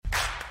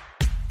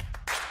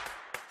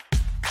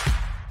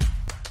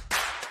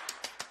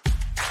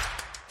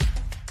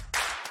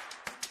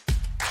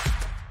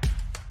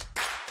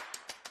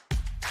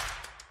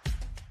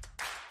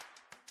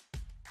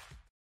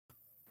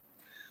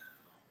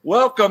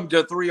Welcome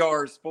to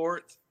 3R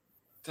Sports.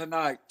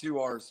 Tonight,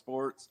 2R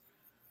Sports.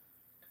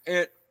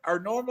 Our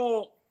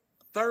normal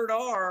third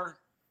R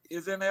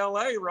is in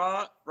LA,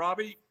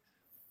 Robbie.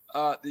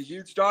 The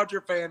huge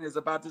Dodger fan is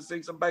about to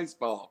see some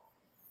baseball.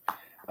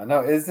 I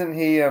know. Isn't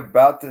he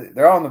about to?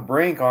 They're on the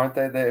brink, aren't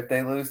they? If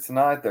they lose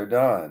tonight, they're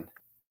done.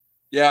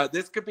 Yeah,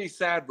 this could be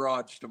Sad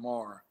Raj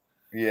tomorrow.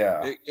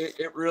 Yeah.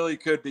 It really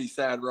could be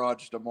Sad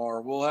Raj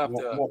tomorrow. We'll have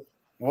to.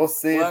 We'll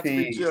see We'll if have to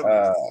be he.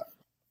 generous.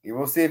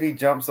 We'll see if he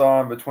jumps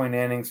on between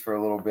innings for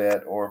a little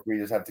bit, or if we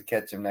just have to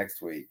catch him next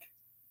week.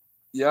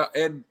 Yeah,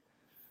 and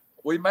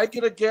we may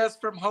get a guest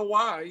from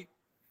Hawaii.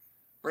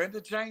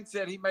 Brendan Chain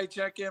said he may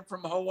check in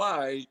from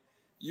Hawaii.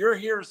 You're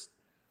here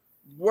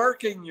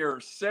working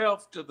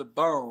yourself to the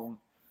bone.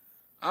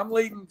 I'm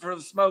leading for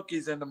the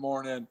Smokies in the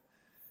morning.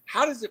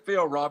 How does it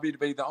feel, Robbie, to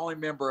be the only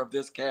member of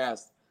this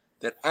cast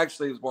that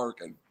actually is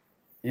working?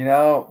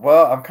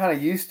 Well, I'm kind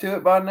of used to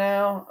it by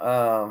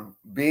now.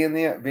 Being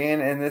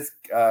in this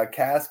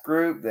cast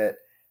group, that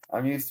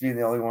I'm used to being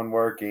the only one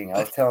working. I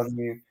was telling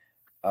you,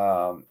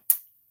 all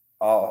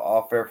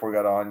fair before we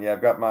got on. Yeah,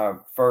 I've got my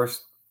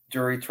first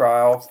jury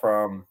trial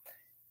from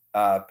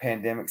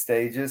pandemic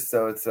stages,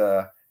 so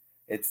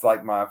it's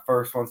like my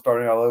first one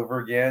starting all over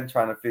again,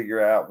 trying to figure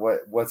out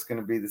what's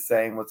going to be the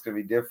same, what's going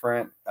to be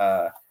different,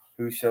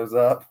 who shows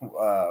up,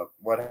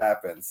 what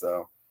happens.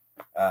 So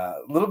a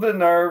little bit of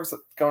nerves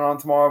going on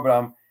tomorrow, but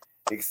I'm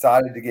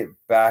excited to get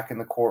back in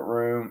the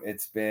courtroom.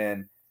 It's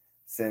been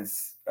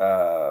since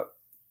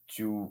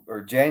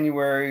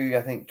January,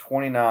 I think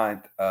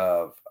 29th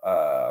of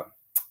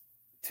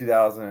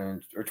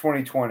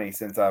 2020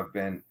 since I've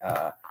been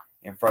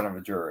in front of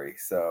a jury.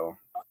 So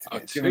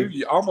it's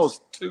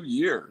almost 2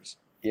 years.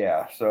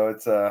 Yeah, so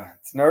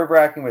it's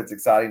nerve-wracking, but it's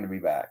exciting to be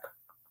back.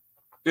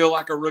 Feel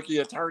like a rookie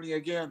attorney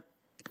again?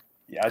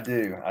 Yeah,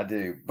 I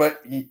do.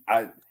 But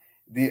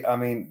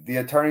the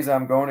attorneys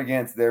I'm going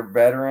against, they're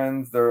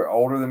veterans. They're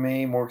older than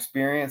me, more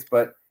experienced,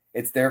 but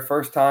it's their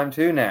first time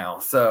too now.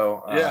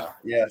 So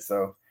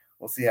so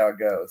we'll see how it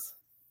goes.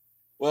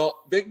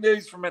 Well, big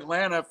news from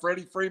Atlanta.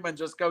 Freddie Freeman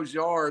just goes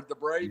yard. The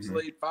Braves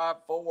lead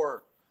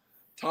 5-4,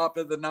 top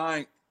of the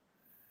ninth.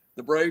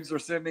 The Braves are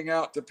sending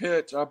out to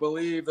pitch. I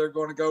believe they're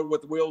going to go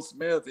with Will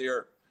Smith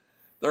here.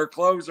 Their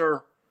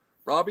closer,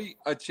 Robbie,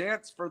 a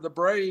chance for the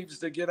Braves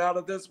to get out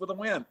of this with a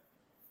win.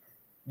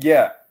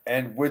 Yeah,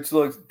 and which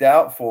looks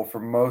doubtful for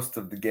most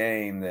of the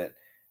game. That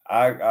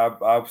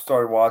I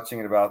started watching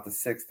at about the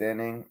sixth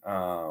inning.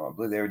 I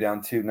believe they were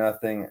down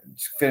 2-0.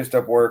 Just finished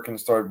up work and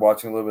started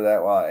watching a little bit of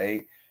that while I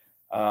ate.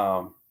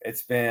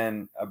 It's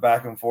been a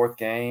back and forth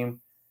game.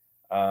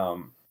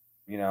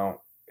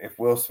 If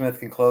Will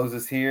Smith can close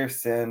this here,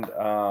 send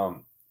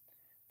the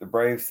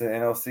Braves to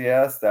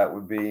NLCS, that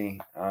would be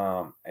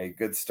a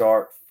good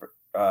start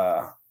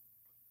for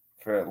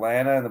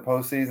Atlanta in the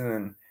postseason,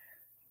 and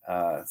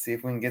see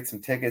if we can get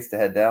some tickets to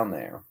head down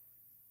there.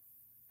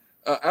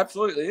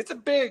 Absolutely, it's a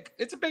big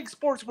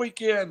sports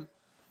weekend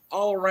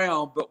all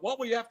around. But what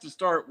we have to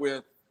start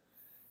with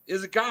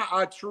is a guy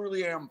I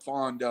truly am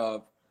fond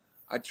of.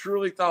 I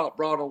truly thought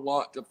brought a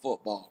lot to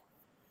football.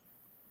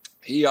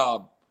 He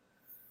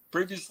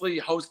previously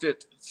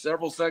hosted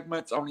several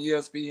segments on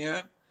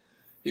ESPN.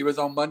 He was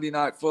on Monday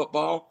Night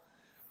Football.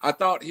 I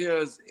thought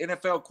his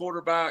NFL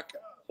quarterback,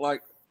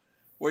 like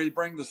where you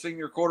bring the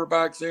senior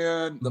quarterbacks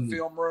in, the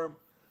film room,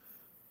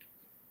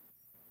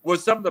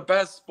 was some of the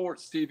best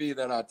sports TV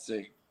that I'd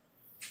seen.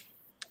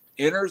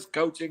 Enters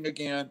coaching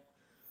again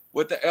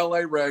with the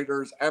LA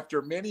Raiders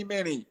after many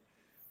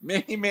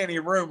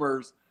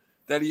rumors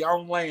that he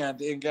owned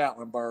land in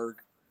Gatlinburg.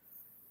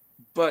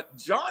 But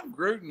John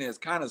Gruden has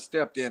kind of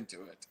stepped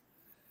into it.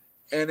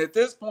 And at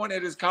this point,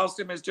 it has cost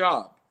him his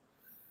job.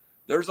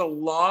 There's a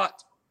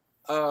lot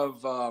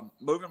of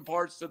moving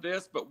parts to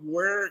this, but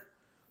where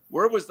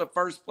was the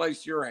first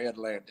place your head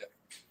landed?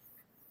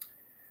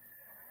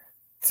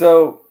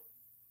 So,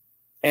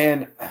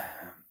 and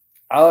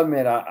I'll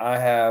admit I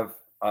have,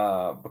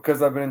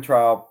 because I've been in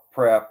trial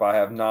prep,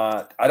 I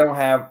don't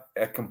have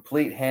a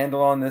complete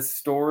handle on this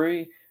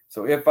story.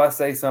 So if I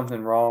say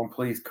something wrong,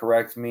 please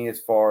correct me as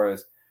far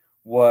as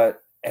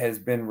what has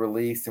been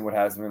released and what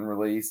hasn't been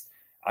released.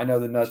 I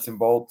know the nuts and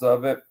bolts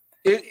of it.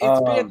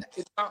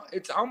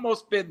 It's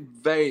almost been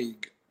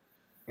vague.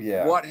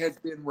 Yeah. What has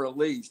been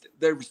released?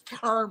 There's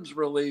terms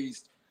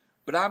released,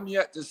 but I'm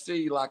yet to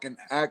see like an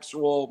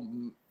actual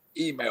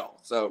email.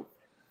 So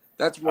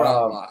that's where I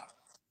lie.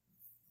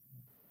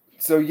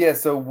 So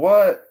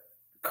what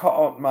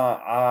caught my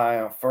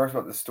eye first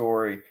about the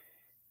story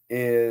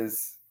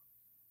is,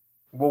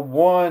 well,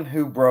 one,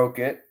 who broke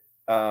it,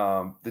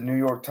 the New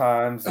York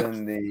Times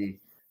and the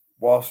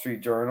Wall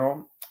Street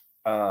Journal.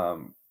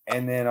 And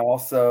then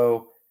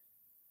also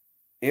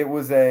it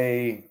was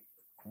a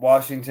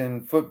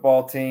Washington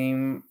football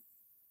team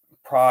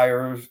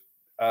prior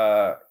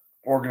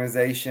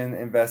organization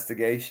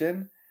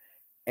investigation,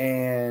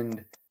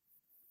 and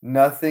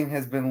nothing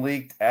has been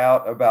leaked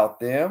out about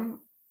them,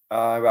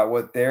 about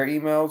what their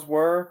emails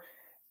were.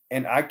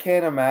 And I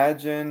can't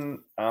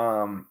imagine,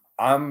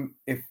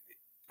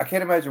 if I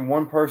can't imagine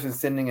one person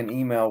sending an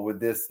email with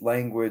this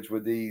language,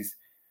 with these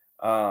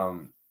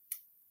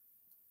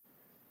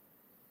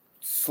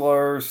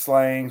slurs,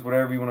 slangs,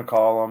 whatever you want to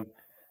call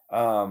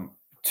them,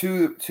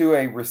 to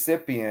a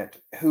recipient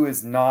who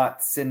is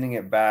not sending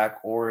it back,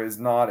 or is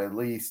not, at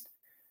least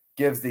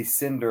gives the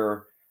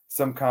sender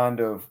some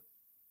kind of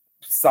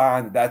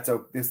sign that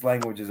this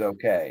language is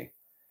okay.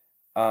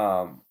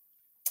 Um,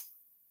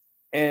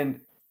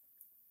 and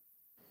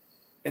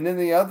then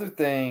the other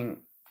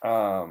thing,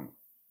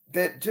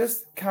 that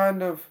just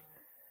kind of,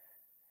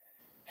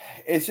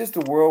 it's just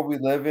the world we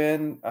live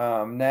in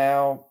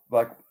now.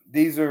 Like,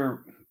 these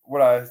are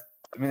what I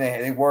mean,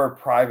 they were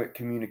private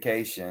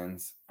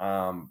communications.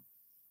 Now,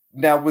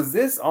 was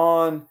this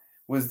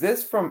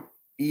from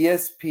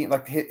ESPN,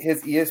 like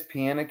his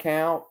ESPN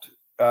account,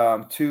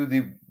 to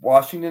the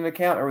Washington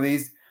account, or were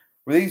these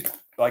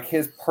like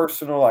his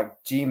personal, like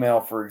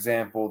Gmail, for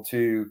example,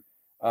 to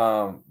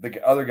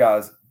the other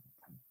guy's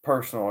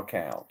personal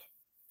account?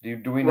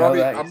 Do we know Robbie,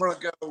 that? I'm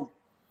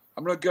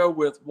gonna go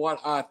with what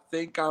I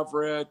think I've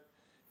read.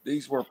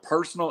 These were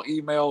personal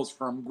emails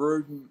from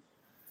Gruden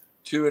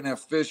to an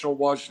official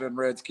Washington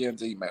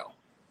Redskins email.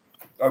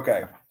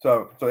 Okay,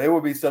 so it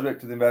will be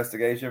subject to the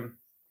investigation.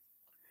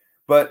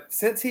 But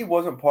since he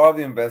wasn't part of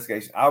the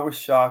investigation, I was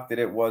shocked that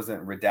it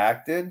wasn't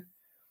redacted.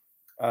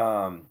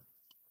 And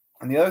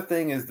the other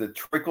thing is the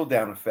trickle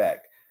down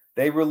effect.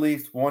 They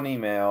released one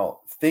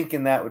email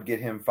thinking that would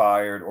get him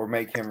fired or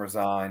make him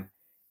resign.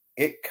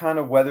 It kind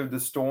of weathered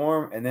the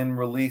storm and then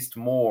released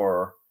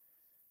more.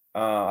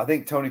 I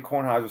think Tony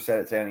Kornheiser said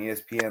it today on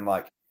ESPN.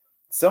 Like,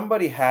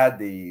 somebody had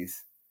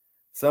these.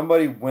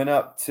 Somebody went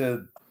up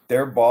to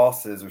their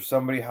bosses or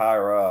somebody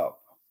higher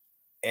up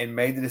and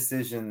made the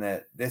decision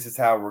that this is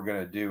how we're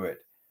going to do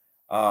it.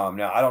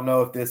 Now, I don't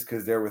know if this,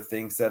 because there were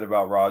things said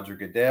about Roger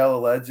Goodell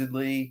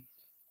allegedly,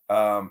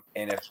 and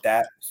if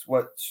that's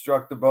what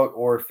struck the boat,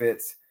 or if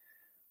it's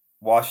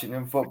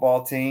Washington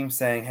football team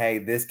saying, hey,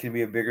 this can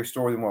be a bigger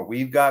story than what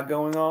we've got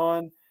going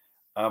on.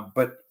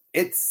 But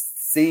it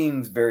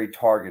seems very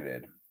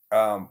targeted.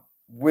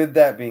 With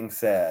that being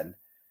said,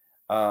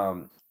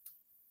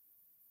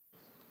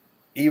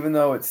 even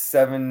though it's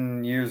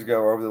 7 years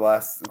ago, or over the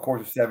course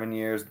of 7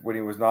 years, when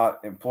he was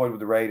not employed with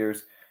the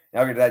Raiders,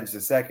 and I'll get to that in just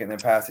a second, then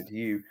pass it to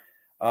you.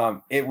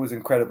 It was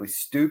incredibly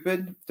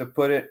stupid to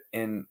put it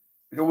in.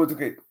 It was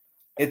okay.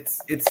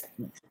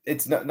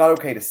 It's not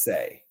okay to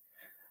say.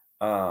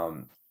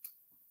 And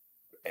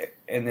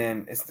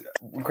then it's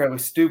incredibly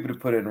stupid to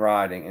put it in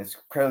writing. It's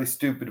incredibly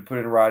stupid to put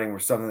it in writing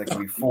with something that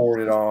can be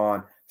forwarded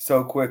on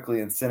so quickly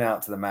and sent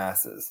out to the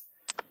masses.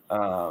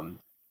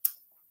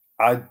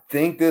 I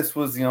think this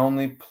was the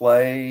only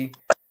play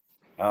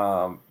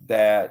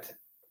that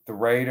the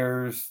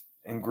Raiders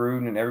and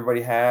Gruden and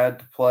everybody had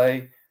to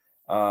play,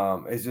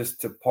 is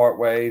just to part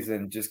ways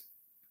and just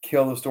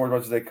kill the story as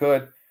much as they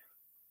could.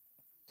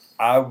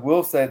 I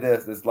will say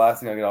this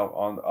last thing I get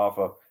off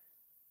of.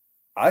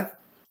 I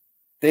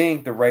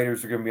think the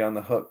Raiders are going to be on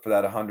the hook for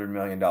that $100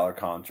 million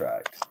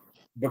contract,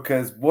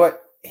 because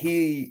what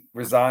he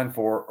resigned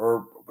for,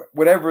 or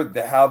whatever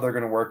how they're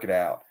going to work it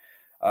out,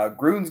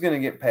 Gruden's going to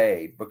get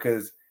paid,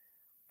 because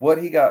what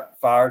he got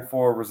fired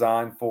for,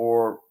 resigned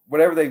for,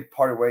 whatever they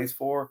parted ways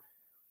for,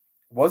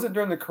 wasn't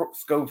during the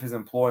scope of his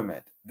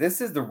employment.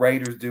 This is the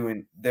Raiders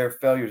doing their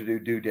failure to do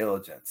due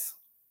diligence.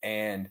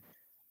 And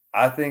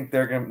I think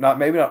they're going to,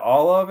 maybe not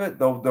all of it,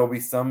 there'll be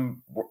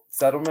some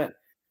settlement,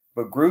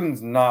 but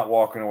Gruden's not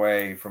walking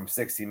away from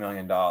 $60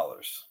 million.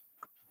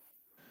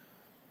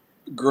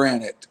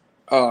 Granted.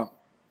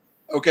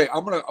 Okay,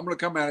 I'm gonna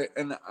come at it,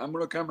 and I'm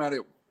gonna come at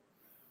it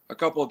a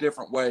couple of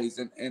different ways,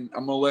 and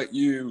I'm gonna let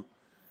you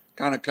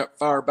kind of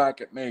fire back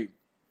at me.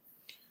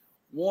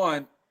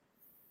 One,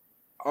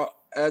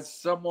 as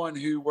someone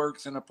who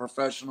works in a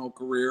professional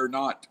career,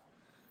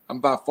 I'm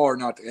by far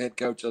not the head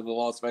coach of the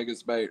Las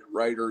Vegas Bay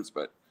Raiders,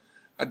 but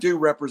I do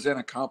represent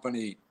a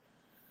company.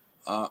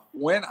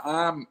 When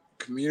I'm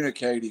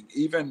communicating,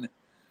 even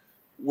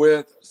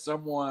with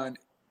someone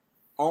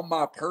on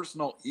my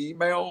personal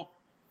email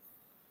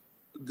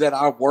that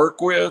I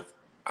work with,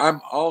 I'm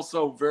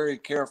also very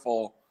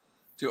careful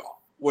to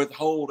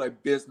withhold a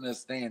business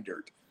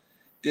standard.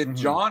 Did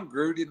John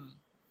Gruden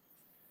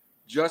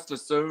just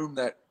assume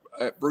that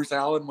Bruce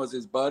Allen was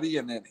his buddy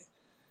and then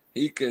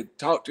he could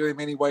talk to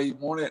him any way he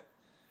wanted?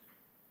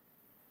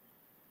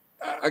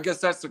 I guess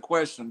that's the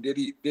question. Did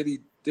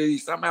he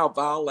somehow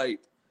violate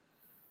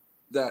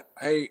that?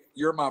 Hey,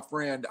 you're my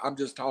friend. I'm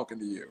just talking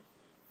to you.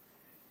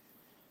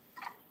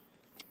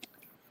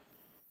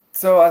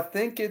 So I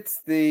think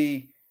it's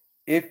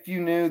if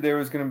you knew there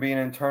was going to be an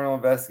internal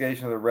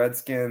investigation of the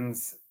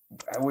Redskins,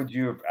 how would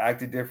you have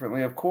acted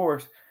differently? Of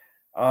course.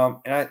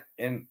 And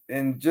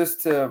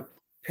just to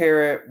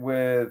pair it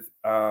with,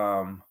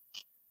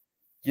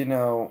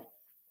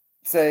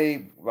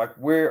 say like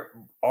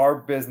our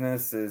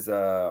business is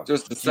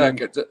just a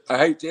second. I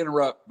hate to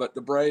interrupt, but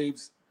the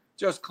Braves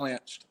just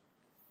clinched.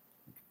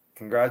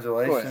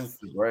 Congratulations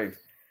to the Braves.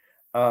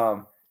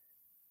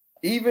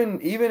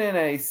 Even in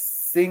a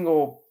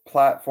single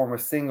platform, a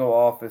single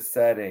office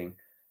setting,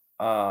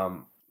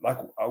 like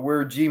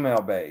we're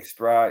Gmail based,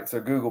 right? So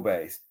Google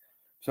based.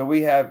 So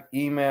we have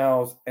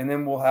emails, and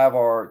then we'll have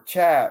our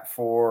chat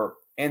for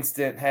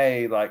instant,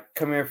 hey, like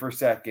come here for a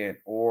second,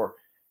 or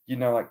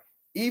like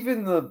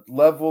even the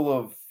level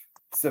of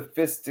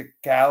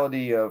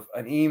sophisticality of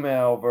an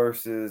email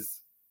versus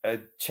a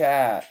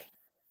chat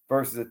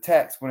versus a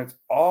text when it's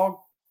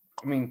all,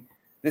 I mean,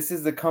 this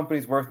is the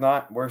company's worst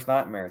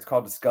nightmare. It's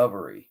called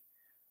discovery.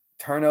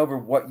 Turn over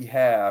what you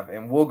have,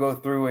 and we'll go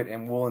through it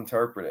and we'll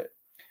interpret it.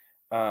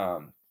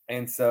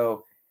 And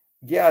so,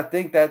 yeah, I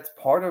think that's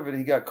part of it.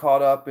 He got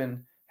caught up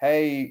in,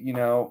 hey,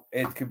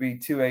 it could be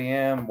 2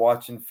 a.m.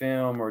 watching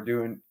film or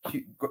doing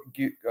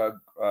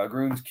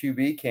Gruden's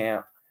QB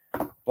camp,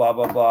 blah,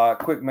 blah, blah.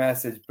 Quick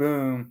message,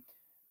 boom.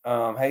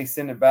 Hey,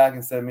 send it back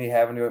instead of me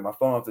having to get my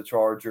phone off the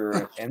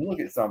charger and look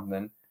at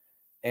something.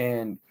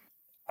 And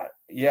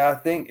I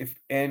think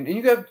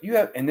you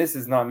have, and this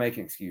is not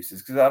making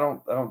excuses because I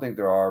don't think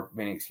there are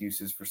many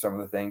excuses for some of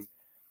the things.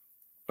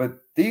 But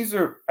these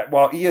are,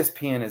 while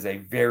ESPN is a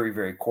very,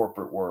 very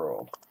corporate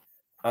world,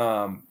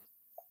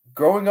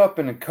 growing up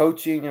in a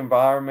coaching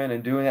environment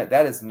and doing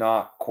that is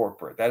not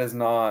corporate. That is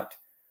not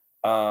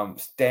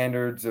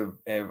standards of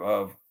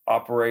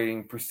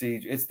operating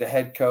procedure. It's the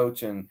head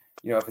coach and,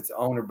 if it's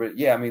owner. But,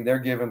 yeah, I mean, they're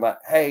given like,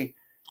 hey,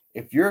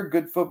 if you're a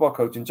good football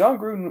coach, and John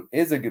Gruden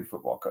is a good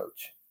football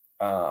coach,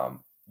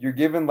 you're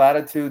given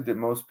latitude that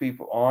most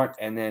people aren't.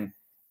 And then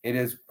it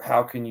is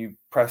how can you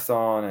press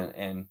on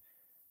and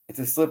it's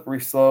a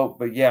slippery slope,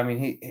 but yeah, I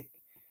mean,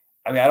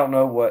 I don't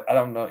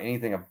know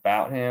anything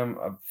about him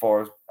as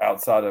far as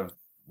outside of,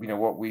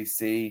 what we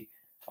see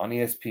on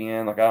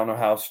ESPN. Like, I don't know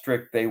how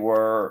strict they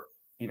were,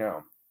 I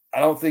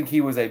don't think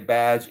he was a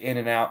badge in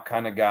and out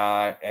kind of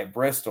guy at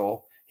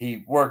Bristol.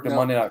 He worked the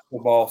Monday Night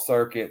Football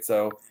circuit,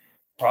 so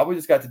probably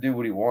just got to do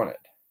what he wanted.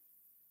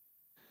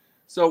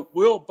 So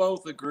we'll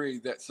both agree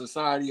that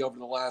society over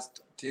the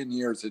last 10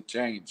 years had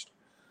changed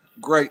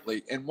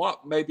greatly. And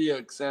what maybe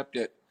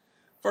accepted,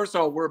 first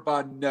of all, we're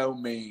by no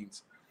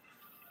means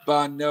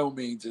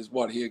is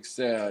what he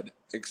said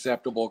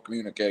acceptable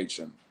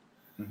communication.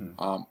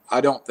 Mm-hmm.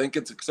 I don't think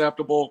it's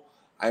acceptable.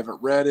 I haven't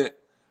read it.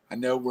 I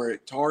know where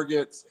it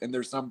targets, and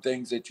there's some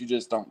things that you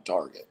just don't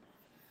target.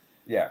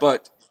 Yeah.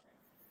 But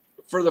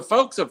for the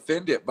folks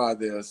offended by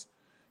this,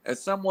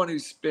 as someone who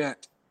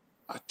spent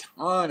a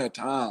ton of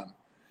time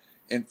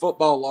in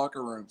football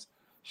locker rooms,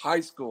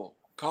 high school,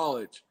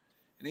 college,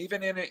 and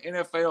even in the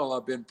NFL,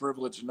 I've been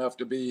privileged enough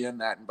to be in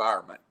that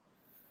environment.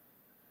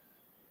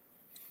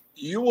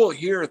 You will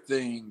hear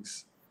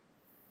things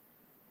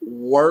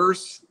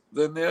worse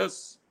than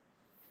this.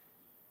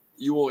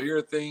 You will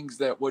hear things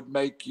that would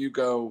make you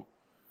go,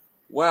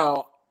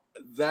 wow,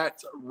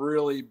 that's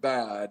really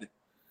bad.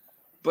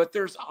 But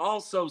there's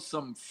also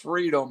some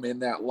freedom in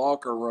that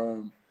locker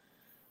room.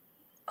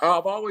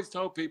 I've always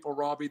told people,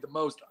 Robbie, the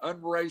most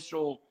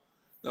unracial,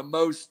 the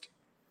most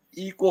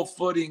equal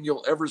footing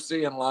you'll ever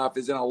see in life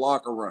is in a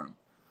locker room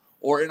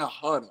or in a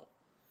huddle.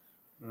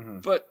 Mm-hmm.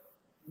 But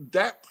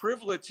that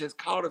privilege has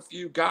caught a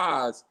few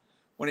guys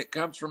when it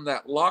comes from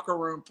that locker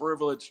room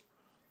privilege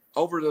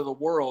over to the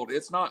world.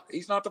 He's not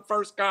the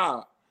first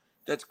guy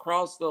that's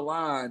crossed the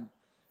line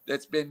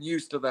that's been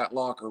used to that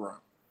locker room.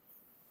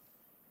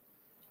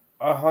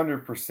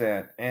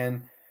 100%.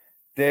 And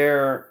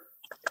there,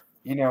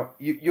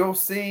 you'll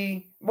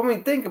see, I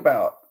mean, think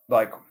about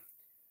like,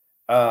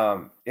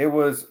 it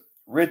was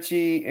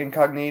Richie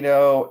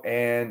Incognito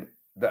and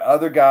the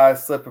other guy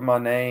slipping my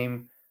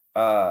name,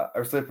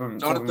 or slipping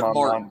my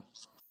mind.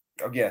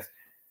 Oh, yes.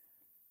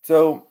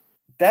 So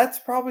that's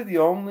probably the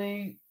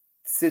only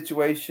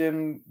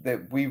situation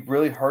that we've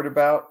really heard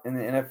about in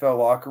the NFL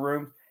locker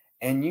room.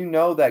 And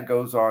that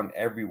goes on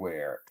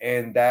everywhere.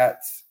 And that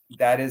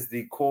is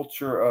the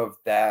culture of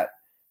that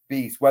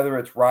beast, whether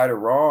it's right or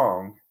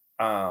wrong.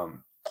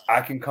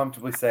 I can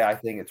comfortably say I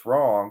think it's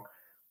wrong,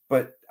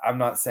 but I'm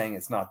not saying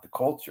it's not the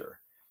culture.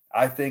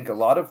 I think a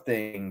lot of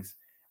things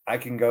I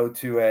can go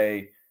to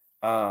a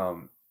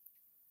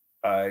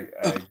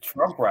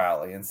Trump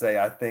rally and say,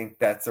 I think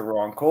that's a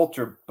wrong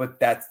culture, but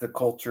that's the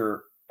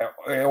culture,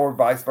 or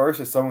vice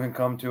versa. Someone can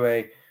come to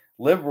a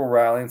liberal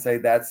rally and say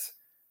that's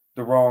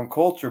the wrong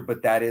culture,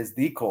 but that is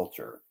the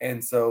culture.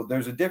 And so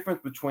there's a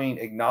difference between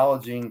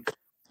acknowledging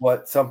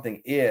what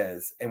something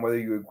is and whether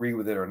you agree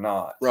with it or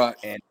not. Right.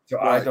 And so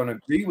I don't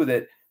agree with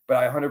it, but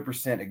I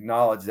 100%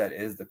 acknowledge that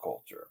is the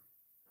culture.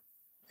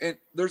 And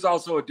there's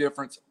also a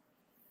difference.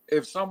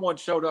 If someone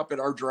showed up at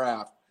our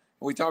draft,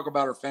 and we talk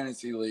about our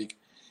fantasy league,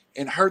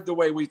 and heard the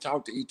way we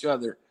talk to each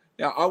other.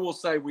 Now, I will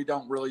say we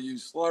don't really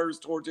use slurs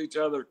towards each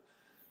other.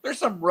 There's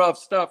some rough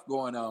stuff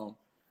going on.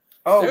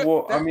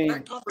 Oh,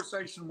 that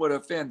conversation would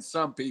offend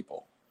some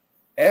people.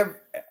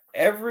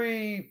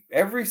 Every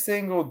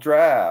single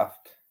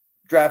draft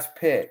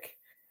pick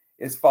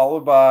is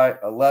followed by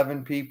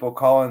 11 people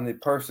calling the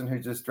person who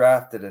just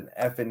drafted an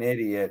effing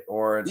idiot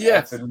or an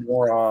effing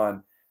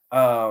moron.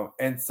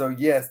 And so,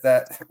 yes,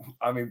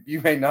 you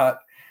may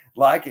not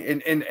like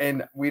it,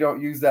 and we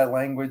don't use that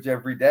language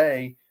every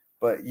day,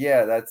 but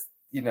yeah, that's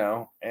we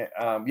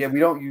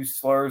don't use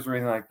slurs or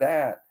anything like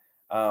that.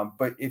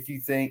 But if you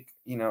think,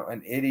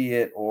 an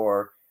idiot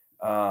or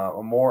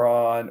a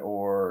moron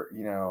or,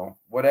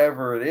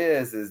 whatever it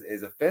is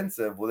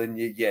offensive, well, then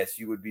yes,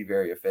 you would be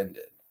very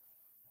offended.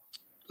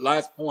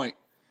 Last point.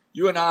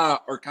 You and I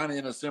are kind of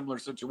in a similar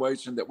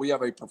situation that we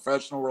have a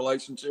professional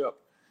relationship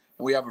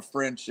and we have a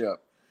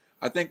friendship.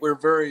 I think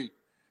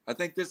I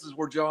think this is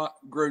where John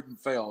Gruden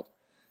failed,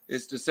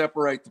 is to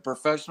separate the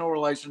professional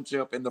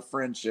relationship and the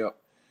friendship.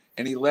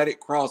 And he let it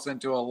cross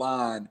into a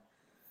line.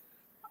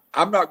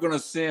 I'm not going to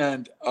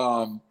send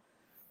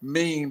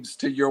memes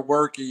to your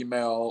work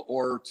email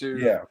or to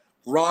Yeah.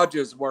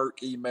 Roger's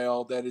work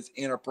email that is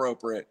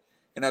inappropriate.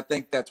 And I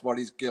think that's what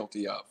he's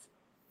guilty of.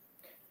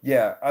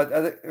 Yeah.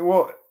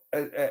 Well,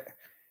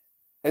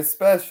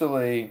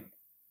 especially,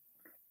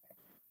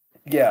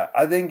 yeah,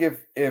 I think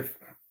if,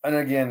 and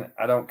again,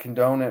 I don't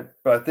condone it,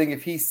 but I think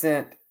if he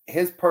sent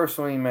his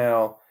personal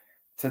email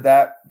to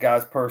that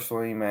guy's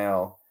personal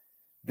email,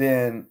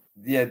 then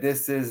yeah,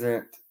 this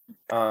isn't,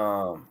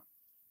 I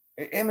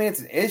mean, it's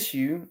an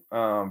issue.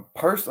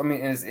 It's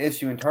an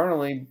issue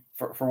internally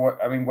for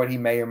what he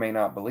may or may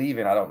not believe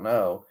in. I don't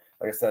know.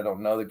 Like I said, I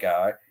don't know the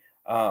guy.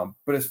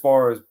 But as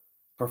far as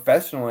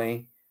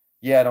professionally,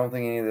 yeah, I don't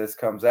think any of this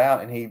comes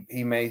out, and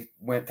he may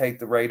take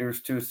the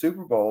Raiders to a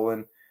Super Bowl,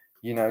 and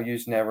you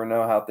just never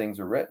know how things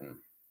are written.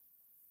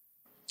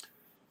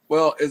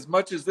 Well, as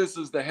much as this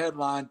is the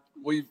headline,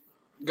 we've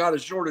got a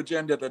short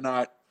agenda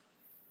tonight.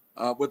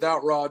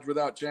 Without Raj,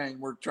 without Chang,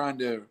 we're trying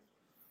to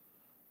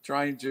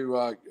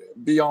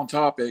be on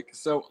topic.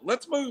 So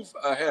let's move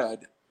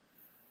ahead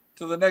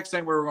to the next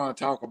thing we're going to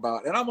talk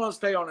about. And I'm going to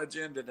stay on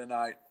agenda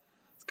tonight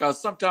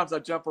because sometimes I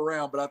jump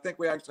around, but I think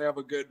we actually have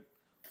a good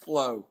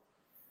flow.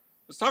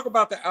 Let's talk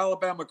about the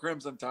Alabama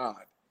Crimson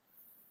Tide.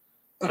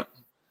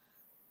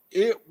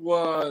 It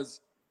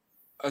was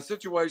a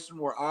situation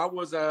where I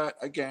was at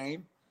a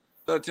game,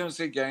 the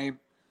Tennessee game.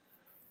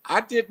 I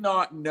did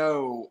not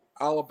know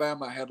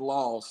Alabama had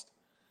lost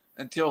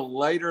until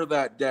later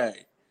that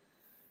day.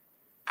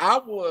 I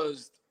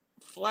was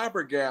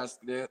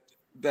flabbergasted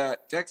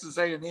that Texas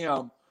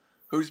A&M,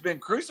 who's been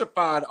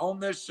crucified on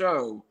this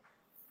show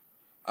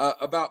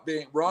about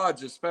being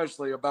Raj,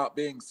 especially about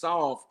being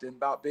soft and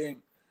about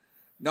being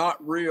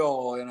not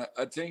real, and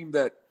a team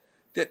that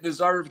didn't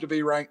deserve to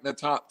be ranked in the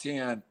top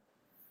 10,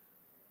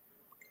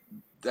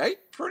 they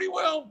pretty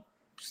well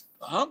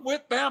hung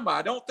with Bama.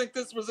 I don't think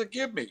this was a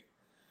give me.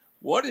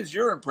 What is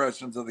your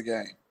impressions of the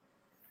game?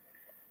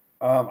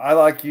 I,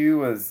 like you,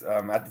 was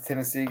at the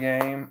Tennessee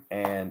game,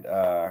 and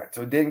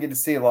so didn't get to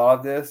see a lot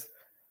of this.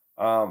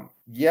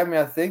 Yeah, I mean,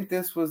 I think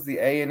this was the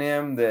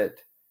A&M that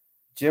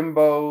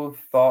Jimbo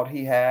thought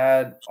he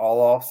had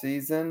all off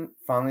season.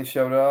 Finally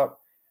showed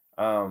up.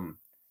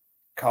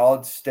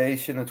 College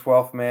Station, the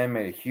 12th man,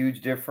 made a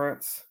huge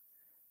difference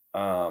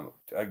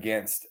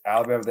against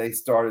Alabama. They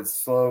started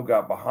slow,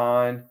 got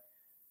behind,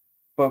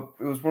 but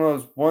it was one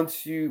of those,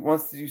 once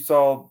you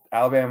saw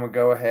Alabama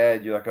go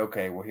ahead, you're like,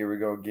 okay, well, here we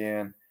go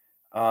again.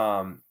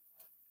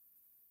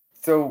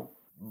 So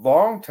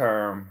long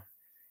term,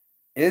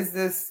 is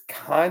this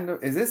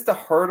the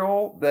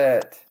hurdle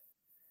that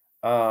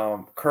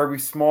Kirby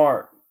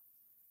Smart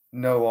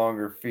no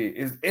longer feel?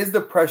 Is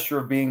the pressure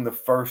of being the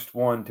first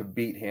one to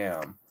beat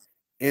him,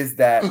 is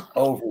that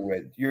over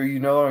with? You're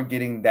no longer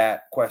getting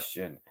that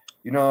question.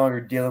 You're no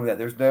longer dealing with that.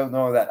 There's no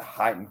longer that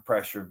heightened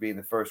pressure of being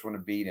the first one to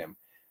beat him.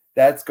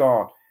 That's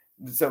gone.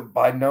 So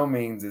by no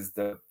means is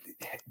the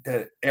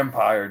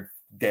empire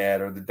dead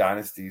or the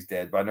dynasty's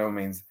dead. By no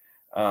means.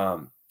 I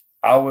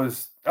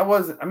guess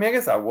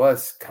I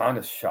was kind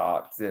of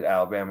shocked that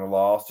Alabama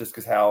lost just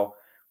because how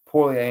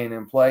poorly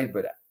A&M played,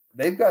 but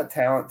they've got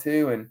talent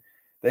too, and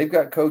they've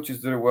got coaches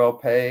that are well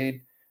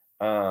paid.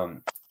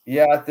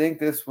 Yeah, I think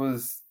this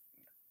was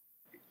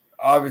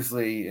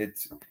obviously,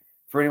 it's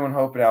for anyone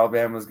hoping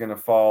Alabama's going to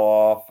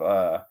fall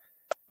off.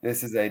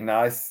 This is a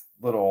nice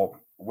little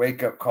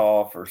wake up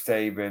call for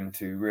Saban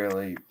to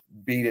really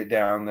beat it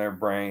down their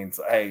brains.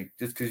 Hey,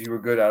 just because you were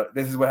good at it,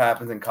 this is what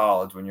happens in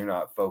college when you're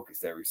not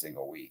focused every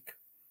single week.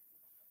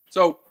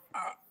 So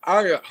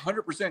I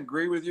 100%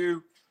 agree with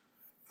you.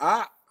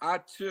 I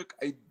took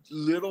a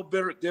little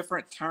bit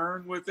different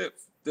turn with it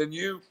than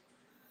you.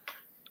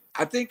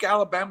 I think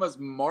Alabama's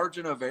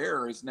margin of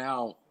error is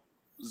now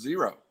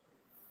 0.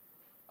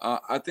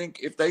 I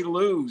think if they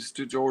lose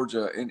to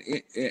Georgia in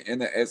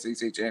the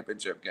SEC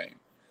championship game,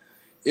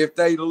 if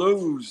they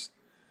lose,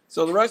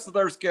 so the rest of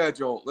their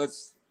schedule,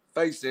 let's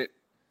face it,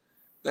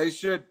 they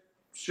should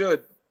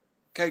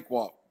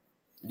cakewalk.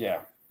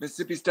 Yeah.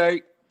 Mississippi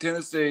State,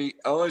 Tennessee,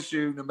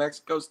 LSU, New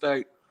Mexico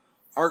State,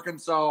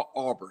 Arkansas,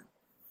 Auburn.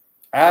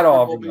 At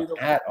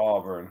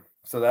Auburn.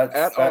 So that's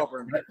at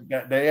Auburn.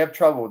 They have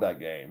trouble with that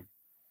game.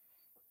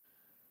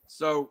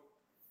 So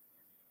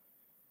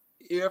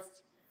if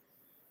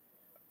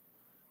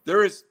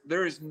there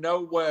is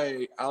no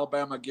way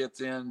Alabama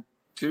gets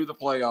into the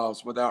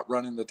playoffs without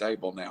running the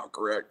table now,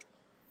 correct?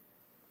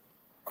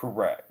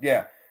 Correct.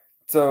 Yeah.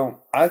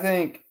 So I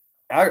think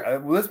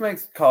this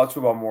makes college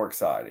football more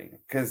exciting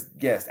because,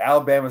 yes,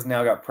 Alabama's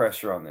now got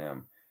pressure on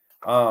them.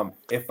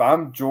 If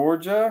I'm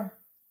Georgia,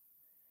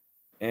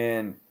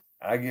 and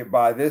I get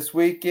by this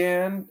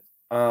weekend,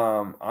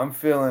 I'm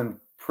feeling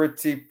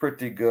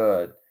pretty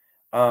good.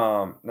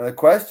 Now the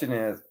question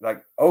is,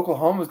 like,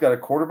 Oklahoma's got a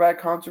quarterback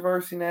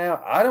controversy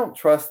now. I don't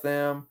trust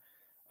them.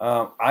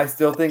 I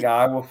still think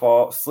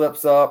Iowa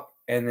slips up,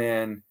 and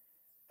then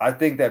I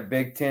think that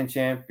Big Ten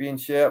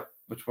championship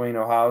between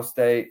Ohio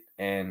State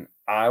and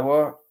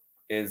Iowa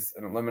is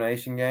an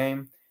elimination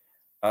game.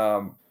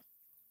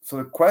 So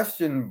the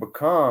question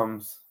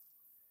becomes,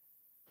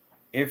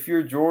 if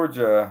you're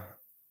Georgia,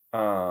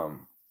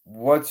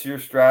 what's your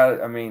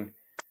strategy? I mean,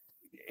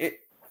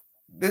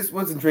 this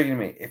was intriguing to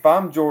me. If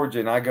I'm Georgia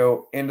and I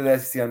go into the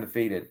SEC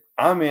undefeated,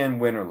 I'm in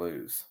win or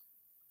lose.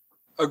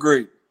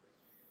 Agreed.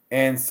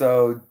 And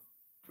so,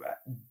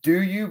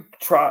 do you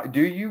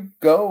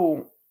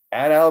go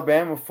at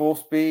Alabama full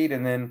speed,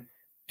 and then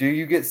do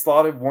you get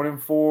slotted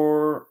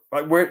 1-4,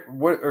 like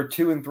what or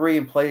 2-3,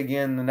 and play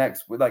again the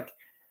next, like?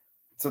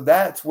 So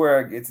that's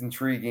where it gets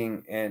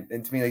intriguing, and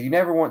to me, like, you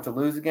never want to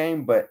lose a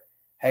game, but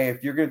hey,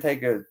 if you're going to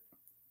take a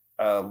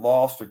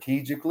loss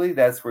strategically,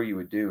 that's where you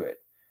would do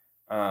it.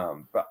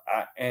 But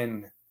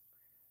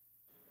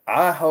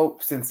I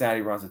hope Cincinnati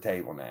runs the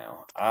table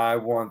now. I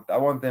want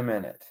them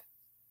in it.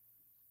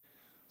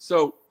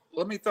 So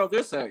let me throw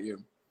this at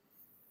you.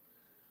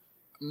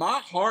 My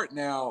heart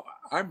now,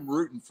 I'm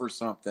rooting for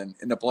something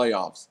in the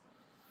playoffs.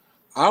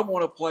 I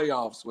want a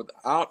playoffs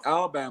without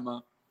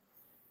Alabama,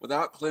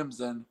 without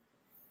Clemson,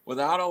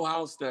 without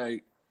Ohio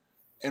State,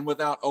 and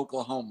without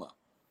Oklahoma.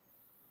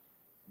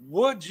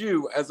 Would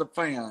you, as a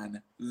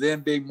fan,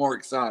 then be more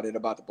excited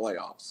about the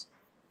playoffs?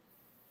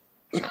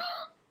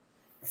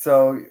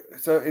 So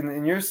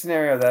in your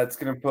scenario, that's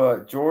going to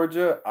put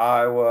Georgia,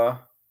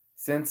 Iowa,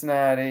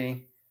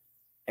 Cincinnati,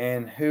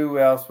 and who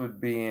else would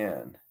be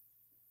in?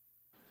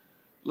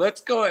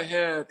 Let's go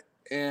ahead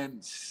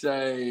and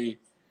say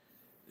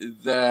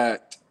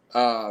that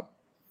I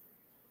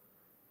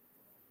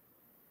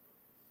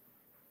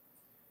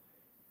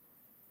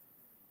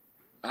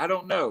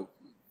don't know.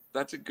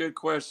 That's a good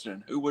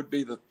question. Who would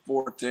be the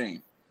fourth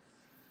team?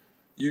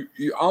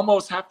 You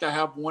almost have to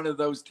have one of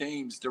those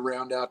teams to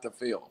round out the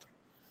field.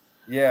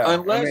 Yeah,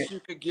 Unless you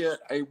could get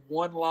a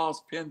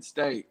one-loss Penn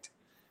State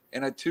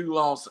and a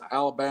two-loss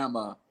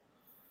Alabama,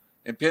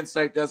 and Penn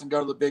State doesn't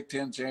go to the Big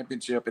Ten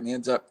championship and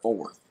ends up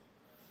fourth.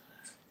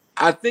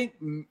 I think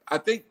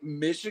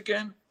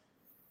Michigan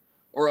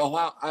or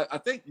Ohio. I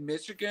think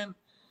Michigan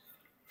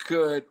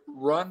could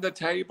run the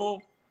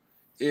table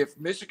if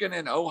Michigan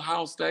and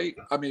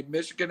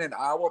Michigan and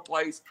Iowa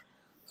plays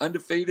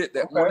undefeated.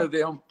 That one of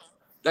them,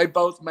 they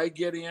both may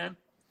get in,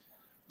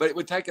 but it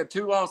would take a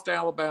two-loss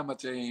Alabama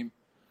team,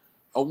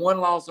 a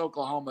one-loss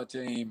Oklahoma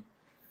team,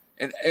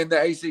 and the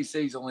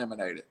ACC's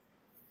eliminated.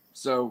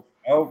 So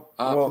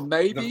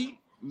maybe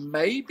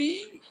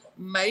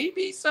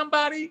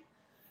somebody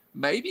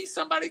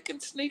can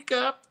sneak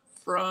up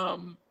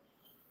from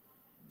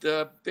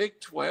the Big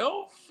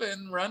 12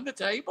 and run the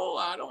table.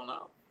 I don't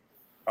know.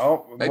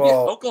 Maybe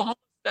Oklahoma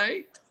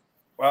State.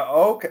 Well,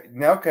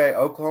 okay.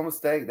 Oklahoma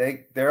State,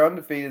 they're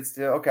undefeated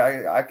still.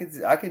 Okay, I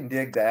can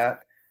dig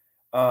that.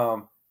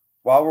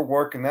 While we're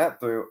working that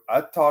through,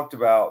 I talked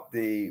about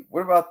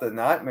what about the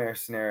nightmare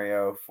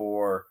scenario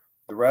for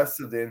the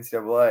rest of the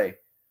NCAA?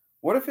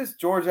 What if it's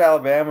Georgia,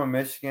 Alabama,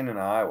 Michigan, and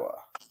Iowa?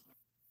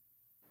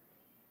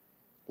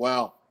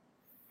 Wow,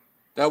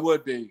 that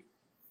would be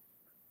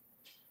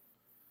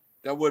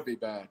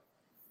bad.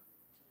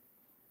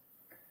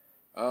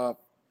 All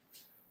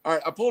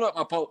right, I pulled up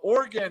my poll.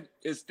 Oregon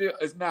is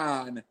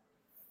 9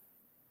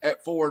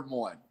 at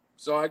 4-1,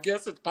 so I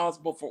guess it's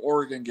possible for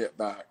Oregon to get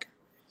back.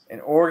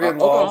 And Oregon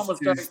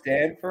lost to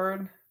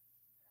Stanford.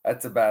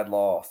 That's a bad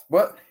loss.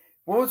 What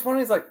was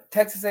funny is, like,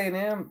 Texas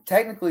A&M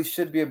technically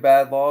should be a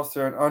bad loss.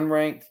 They're an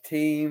unranked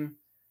team,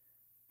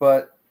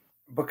 but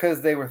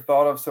because they were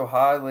thought of so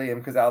highly,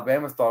 and because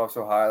Alabama's thought of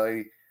so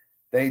highly,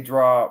 they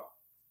drop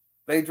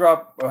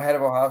ahead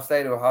of Ohio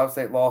State. Ohio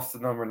State lost to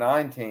the number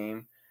 9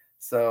 team.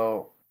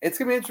 So it's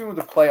going to be interesting what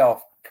the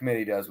playoff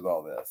committee does with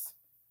all this.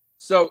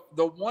 So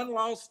the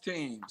one-loss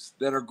teams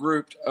that are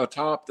grouped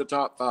atop the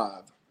top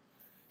 5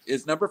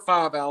 is number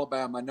 5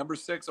 Alabama, number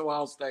 6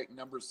 Ohio State, and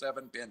number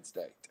 7 Penn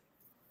State.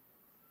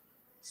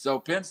 So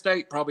Penn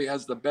State probably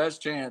has the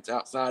best chance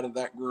outside of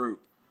that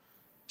group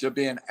to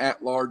be an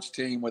at-large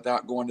team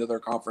without going to their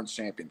conference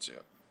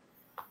championship.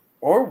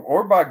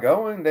 Or by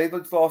going, they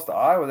just lost to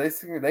Iowa.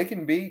 They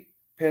can beat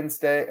Penn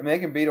State. I mean, they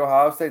can beat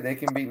Ohio State. They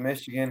can beat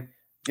Michigan,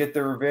 get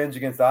their revenge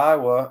against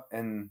Iowa,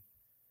 and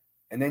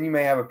then you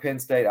may have a Penn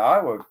State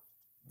Iowa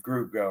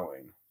group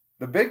going.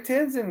 The Big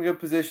Ten's in a good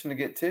position to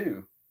get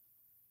 2.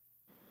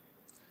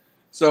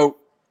 So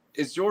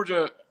is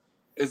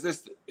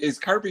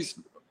Kirby's,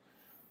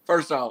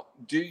 first off,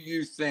 do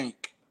you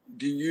think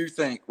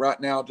right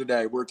now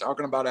today, we're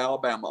talking about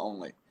Alabama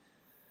only,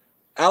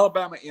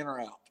 Alabama in or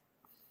out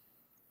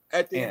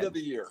at the end of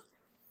the year?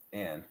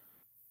 In.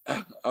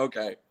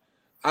 Okay.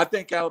 I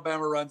think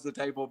Alabama runs the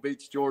table,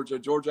 beats Georgia.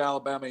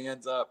 Alabama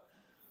ends up.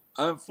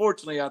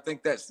 Unfortunately, I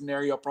think that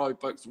scenario probably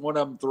puts one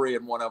of them 3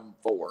 and one of them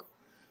 4,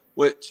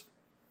 which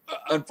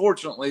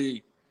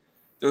unfortunately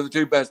they're the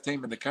two best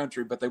team in the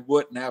country, but they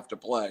wouldn't have to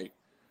play.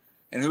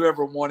 And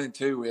whoever 1 and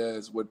 2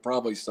 is would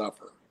probably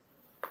suffer.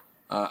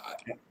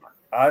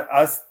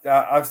 I've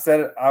said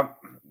it.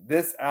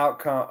 This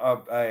outcome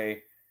of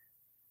a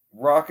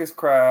raucous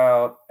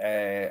crowd,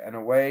 an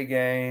away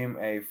game,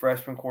 a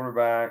freshman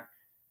quarterback,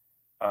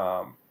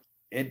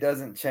 it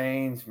doesn't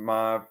change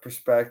my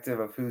perspective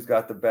of who's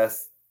got the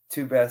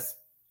two best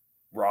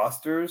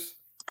rosters.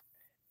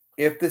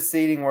 If the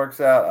seeding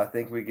works out, I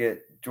think we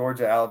get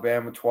Georgia,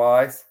 Alabama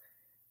twice.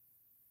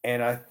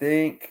 And I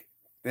think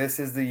this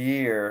is the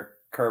year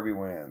Kirby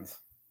wins.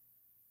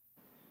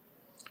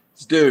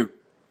 It's due.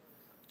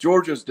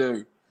 Georgia's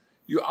due.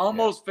 You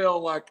almost feel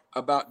like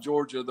about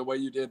Georgia the way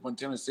you did when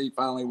Tennessee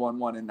finally won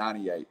one in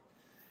 98.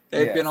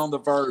 They'd been on the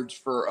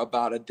verge for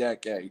about a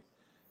decade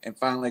and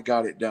finally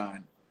got it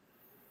done.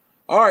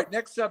 All right,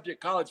 next subject,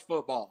 college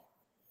football.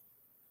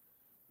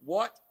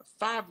 What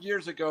 5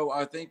 years ago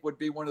I think would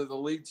be one of the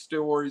lead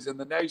stories in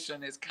the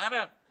nation is kind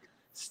of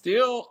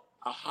still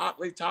a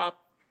hotly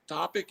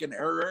topic in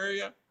our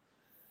area,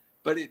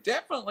 but it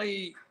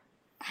definitely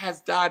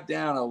has died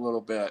down a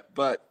little bit.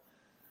 But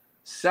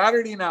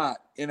Saturday night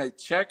in a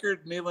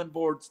checkered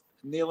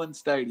Neyland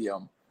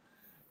Stadium,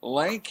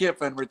 Lane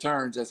Kiffin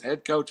returns as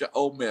head coach at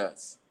Ole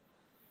Miss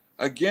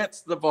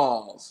against the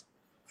Vols,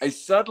 a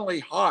suddenly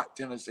hot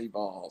Tennessee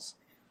Vols.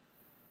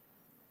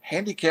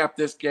 Handicap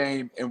this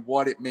game and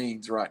what it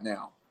means right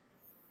now.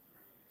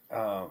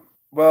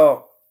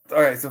 Well,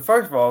 okay. So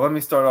first of all, let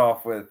me start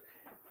off with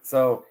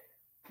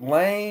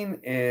Lane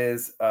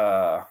is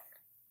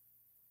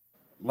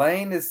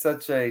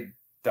such a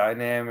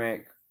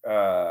dynamic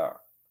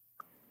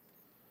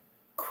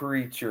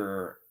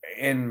creature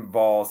in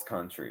Vols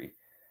country.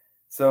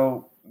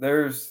 So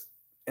there's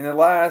in the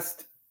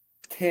last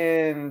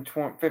 10,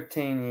 20,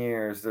 15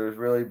 years, there's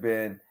really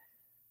been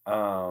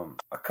a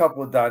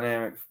couple of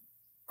dynamic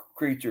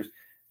creatures.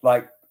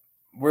 Like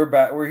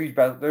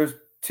there's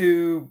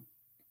two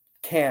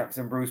camps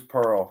in Bruce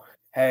Pearl.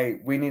 Hey,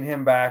 we need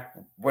him back.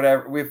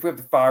 Whatever. If we have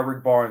to fire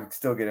Rick Barnes,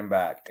 still get him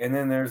back. And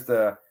then there's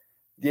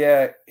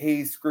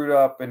he's screwed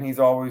up and he's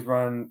always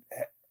run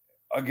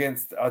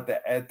against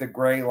at the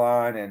gray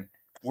line, and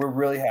we're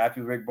really happy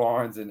with Rick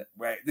Barnes. And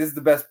this is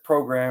the best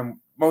program,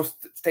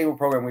 most stable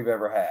program we've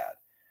ever had.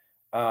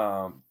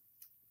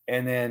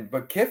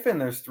 But Kiffin,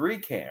 there's three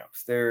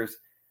camps. There's,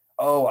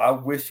 I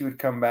wish he would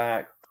come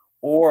back,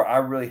 or I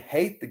really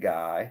hate the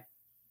guy.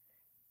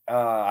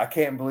 I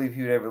can't believe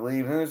he would ever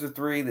leave. And there's the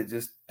three that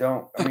just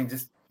don't. I mean,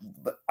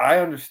 I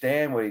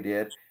understand what he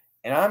did,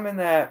 and I'm in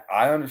that.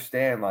 I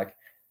understand. Like,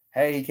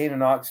 hey, he came to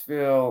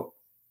Knoxville.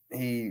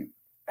 He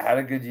had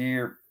a good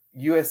year.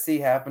 USC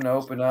happened to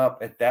open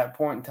up at that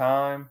point in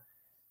time.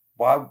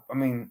 Why? I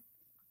mean,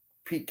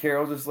 Pete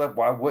Carroll just left.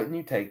 Why wouldn't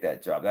you take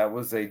that job? That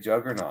was a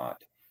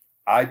juggernaut.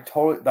 I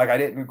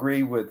didn't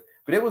agree with,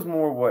 but it was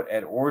more what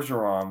Ed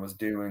Orgeron was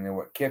doing than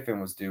what Kiffin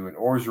was doing.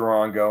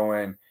 Orgeron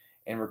going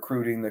and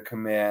recruiting the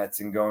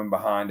commits and going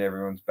behind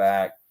everyone's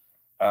back,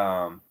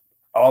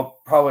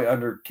 all probably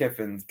under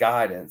Kiffin's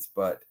guidance.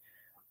 But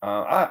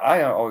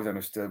I always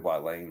understood why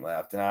Lane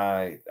left, and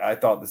I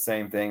thought the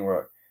same thing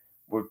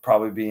would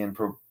probably be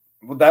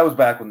that was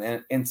back when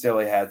the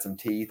NCAA had some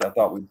teeth. I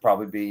thought we'd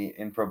probably be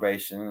in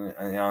probation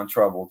and on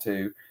trouble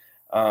too.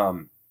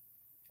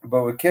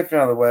 But with Kiffin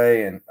out of the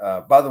way, and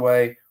by the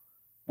way,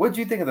 what did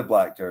you think of the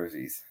black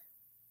jerseys?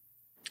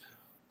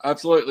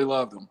 Absolutely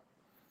loved them.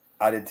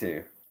 I did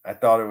too. I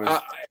thought it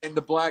was and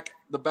the black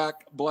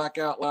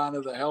outline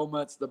of the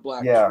helmets, the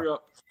black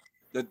strip.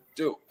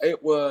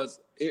 It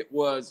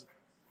was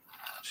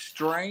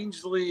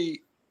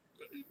strangely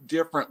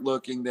different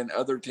looking than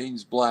other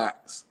teams'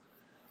 blacks.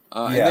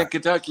 And then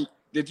Kentucky.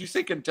 Did you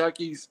see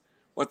Kentucky's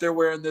what they're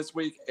wearing this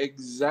week?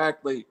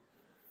 Exactly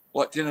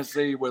what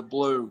Tennessee with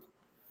blue.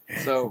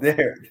 So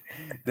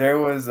there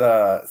was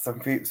some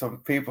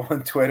people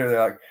on Twitter.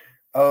 They're like,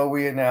 "Oh,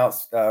 we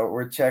announced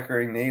we're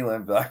checkering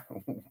Neyland." Like,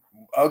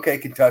 okay,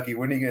 Kentucky,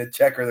 when are you going to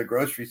checker the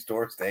grocery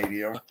store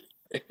stadium?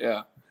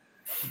 Yeah.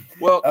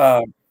 Well,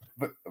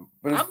 but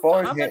as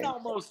far as I'm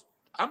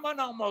in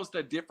almost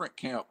a different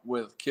camp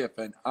with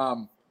Kiffin.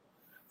 I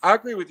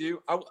agree with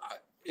you.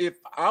 If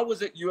I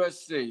was at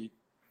USC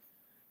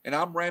and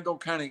I'm Randall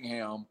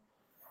Cunningham,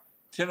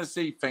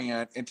 Tennessee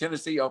fan, and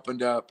Tennessee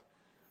opened up,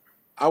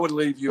 I would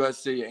leave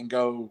USC and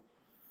go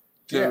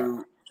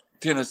to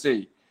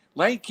Tennessee.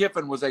 Lane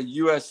Kiffin was a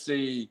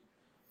USC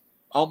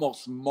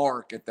almost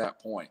mark at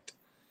that point.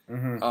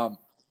 Mm-hmm.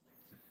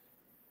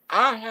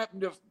 I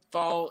happen to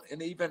fall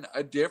in even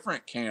a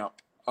different camp.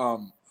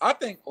 I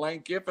think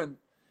Lane Kiffin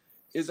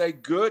is a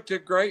good to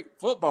great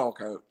football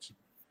coach.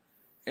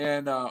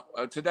 And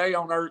today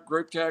on our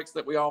group text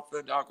that we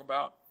often talk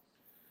about,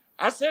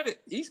 I said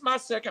it. He's my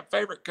second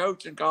favorite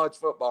coach in college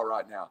football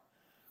right now.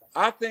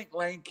 I think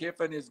Lane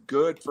Kiffin is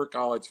good for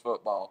college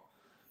football.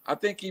 I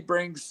think he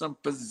brings some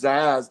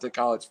pizzazz to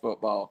college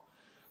football.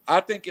 I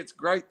think it's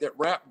great that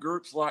rap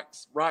groups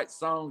write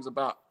songs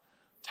about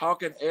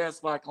talking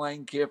ass like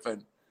Lane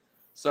Kiffin.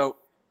 So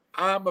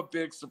I'm a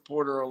big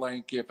supporter of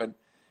Lane Kiffin.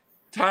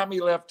 time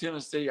he left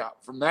Tennessee,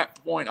 from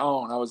that point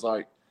on, I was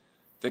like,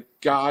 the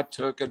guy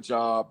took a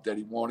job that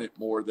he wanted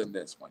more than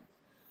this one.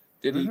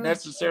 Did he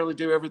necessarily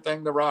do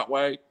everything the right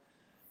way?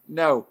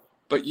 No.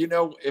 But,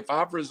 if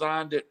I've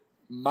resigned at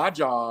my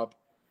job,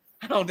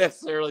 I don't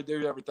necessarily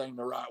do everything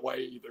the right way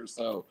either.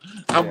 So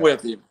I'm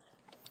with him.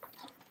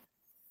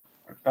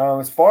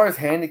 As far as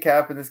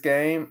handicapping this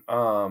game,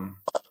 I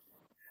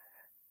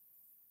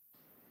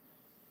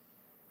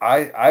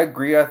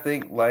agree. I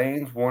think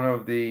Lane's one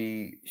of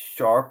the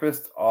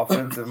sharpest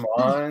offensive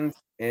minds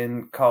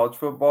in college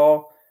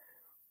football.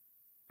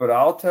 But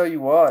I'll tell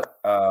you what,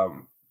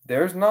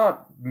 there's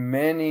not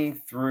many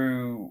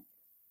through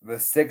the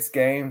 6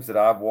 games that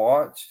I've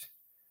watched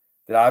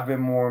that I've been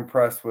more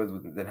impressed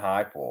with than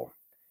Heupel.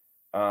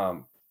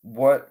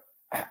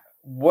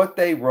 What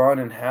they run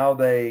and how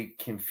they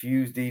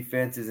confuse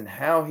defenses and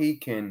how he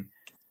can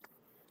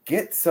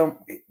get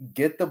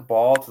the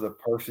ball to the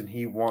person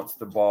he wants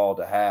the ball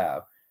to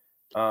have.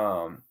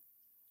 I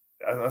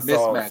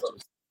saw,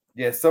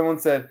 mismatches. Someone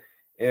said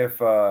if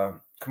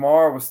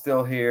Kamara was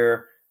still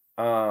here,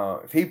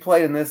 if he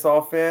played in this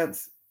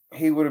offense,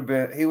 he would have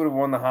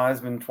won the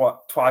Heisman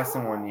twice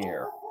in 1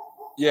 year.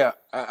 Yeah,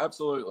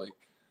 absolutely.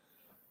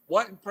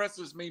 What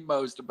impresses me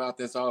most about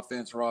this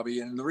offense,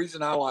 Robbie, and the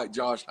reason I like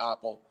Josh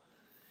Heupel,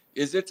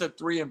 is it's a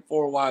 3 and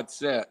 4 wide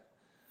set.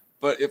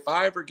 But if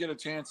I ever get a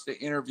chance to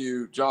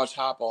interview Josh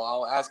Heupel,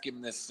 I'll ask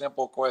him this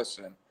simple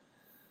question.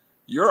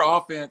 Your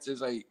offense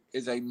is a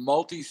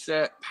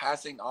multi-set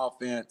passing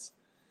offense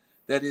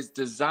that is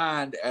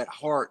designed at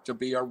heart to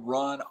be a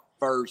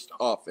run-first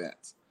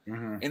offense.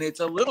 Mm-hmm. And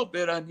it's a little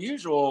bit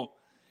unusual.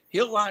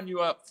 He'll line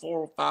you up 4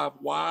 or 5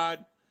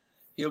 wide.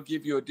 He'll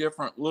give you a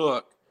different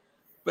look,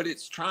 but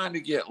it's trying to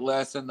get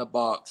less in the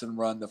box and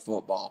run the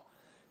football.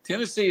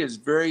 Tennessee is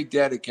very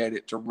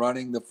dedicated to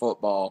running the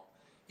football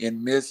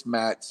in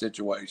mismatched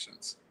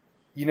situations.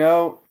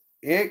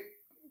 It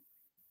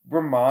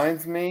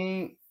reminds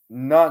me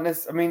not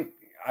necessarily.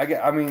 I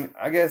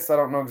guess I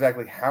don't know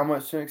exactly how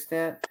much to an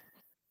extent,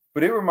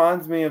 but it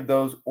reminds me of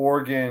those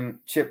Oregon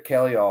Chip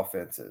Kelly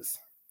offenses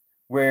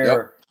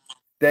where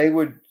they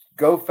would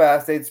go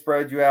fast, they'd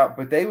spread you out,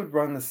 but they would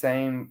run the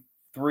same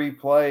 8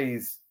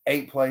 plays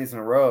in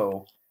a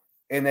row,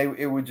 and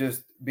it would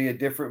just be a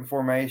different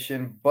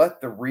formation, but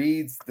the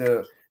reads,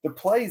 the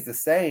play's the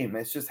same.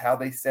 It's just how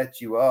they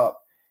set you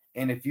up.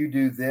 And if you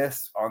do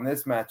this on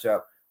this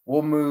matchup,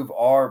 we'll move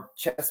our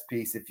chess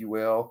piece, if you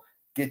will,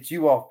 get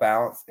you off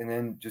balance, and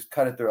then just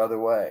cut it the other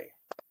way.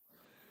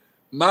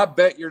 My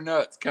bet your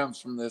nuts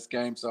comes from this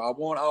game, so I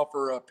won't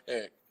offer a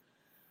pick.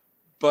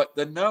 But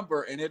the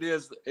number, and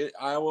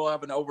I will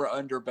have an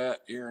over-under bet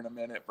here in a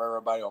minute for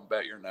everybody on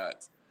Bet Your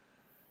Nuts.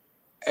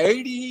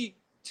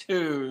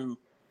 82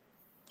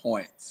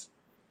 points.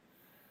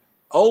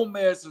 Ole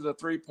Miss is a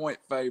 3-point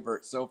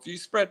favorite. So if you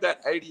spread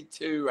that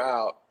 82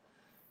 out,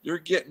 you're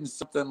getting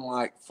something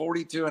like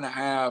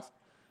 42.5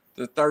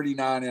 to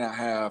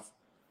 39.5.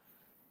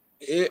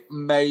 It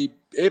may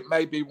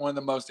be one of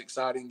the most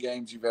exciting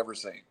games you've ever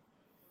seen.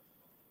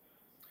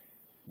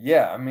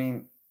 Yeah,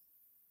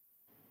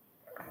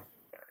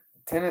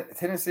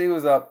 Tennessee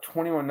was up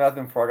 21-0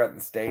 before I got in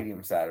the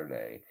stadium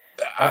Saturday.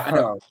 I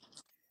know.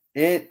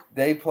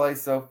 They play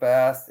so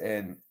fast,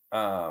 and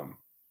that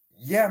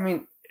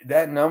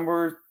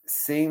number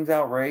seems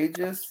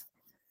outrageous,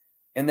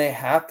 and they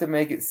have to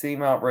make it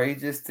seem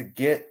outrageous to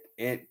get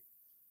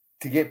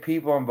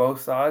people on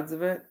both sides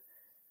of it.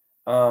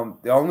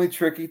 The only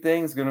tricky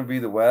thing is going to be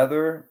the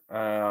weather.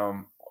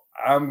 I'm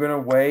going to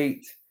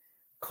wait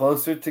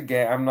closer to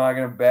game. I'm not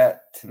going to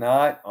bet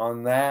tonight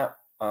on that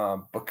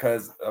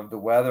because of the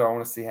weather. I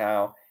want to see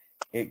how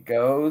it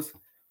goes.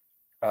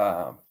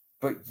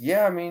 But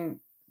yeah,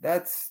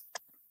 that's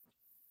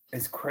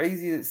as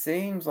crazy as it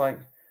seems. Like,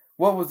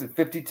 what was it,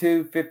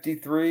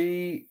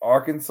 52-53,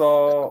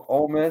 Arkansas,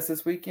 Ole Miss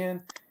this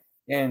weekend?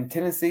 And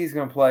Tennessee's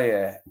going to play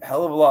a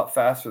hell of a lot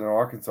faster than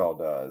Arkansas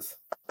does.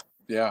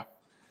 Yeah.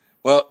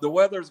 Well, the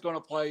weather's going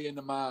to play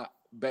into my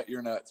Bet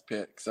Your Nuts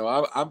pick.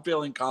 So I'm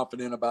feeling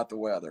confident about the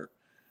weather.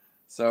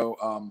 So,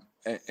 I'm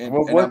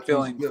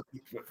feeling.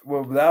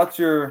 Well, without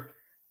your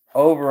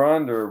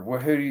over-under,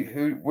 what do you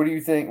think? What do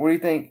you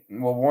think?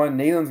 Well, one,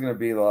 Neyland's going to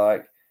be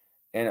like,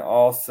 and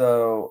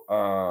also,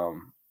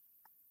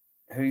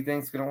 who do you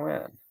think's going to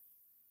win?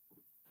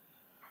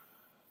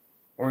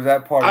 Or is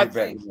that part of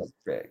your Bet Your Nuts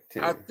pick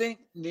too? I think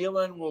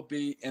Neyland will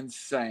be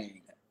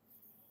insane.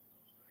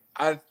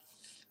 I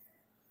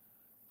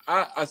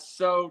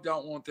so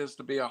don't want this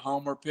to be a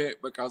homer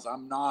pick because I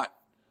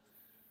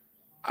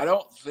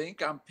don't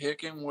think I'm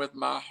picking with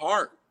my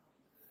heart.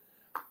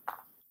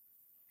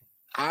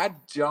 I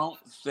don't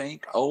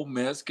think Ole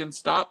Miss can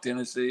stop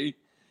Tennessee,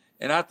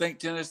 and I think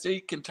Tennessee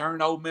can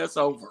turn Ole Miss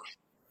over.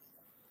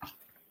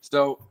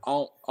 So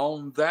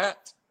on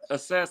that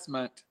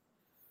assessment,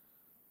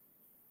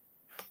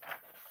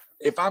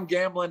 if I'm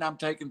gambling, I'm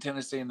taking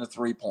Tennessee in the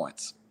 3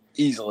 points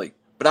easily.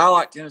 But I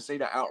like Tennessee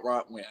to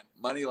outright win,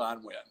 money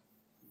line win.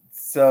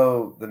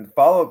 So the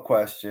follow-up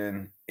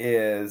question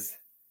is,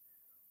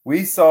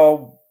 we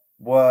saw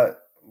what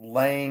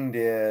Lane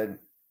did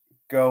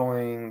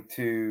going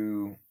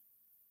to,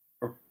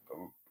 or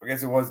I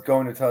guess it was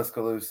going to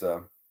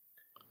Tuscaloosa.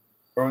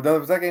 Or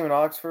was that game in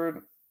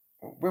Oxford?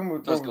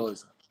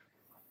 Tuscaloosa.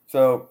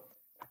 So,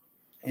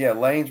 yeah,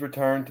 Lane's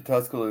return to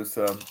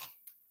Tuscaloosa.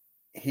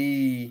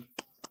 He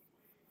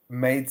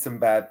made some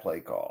bad play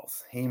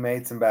calls. He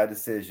made some bad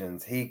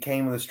decisions. He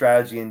came with a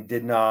strategy and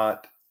did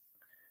not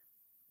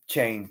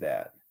change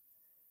that.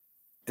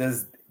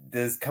 Does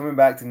coming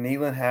back to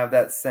Neyland have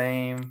that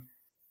same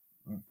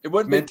It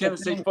wouldn't be mental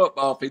Tennessee thing?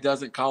 football if he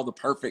doesn't call the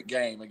perfect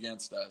game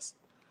against us.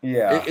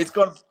 Yeah. It's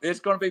gonna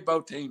be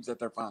both teams at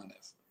their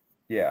finest.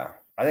 Yeah.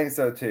 I think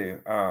so too.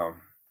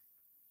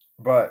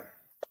 But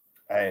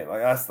hey,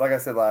 like I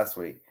said last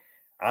week,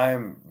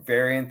 I'm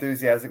very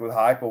enthusiastic with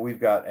Hype. We've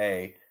got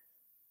a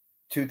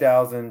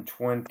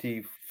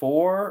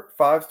 2024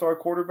 5-star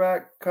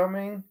quarterback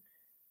coming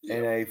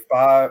and a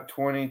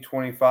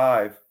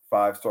 2025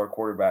 5-star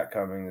quarterback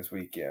coming this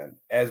weekend,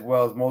 as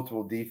well as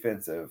multiple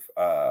defensive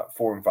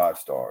 4 and 5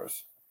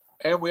 stars.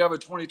 And we have a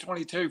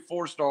 2022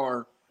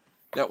 4-star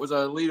that was an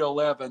Elite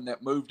 11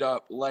 that moved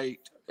up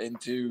late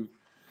into,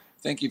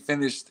 I think he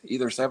finished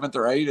either 7th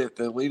or 8th at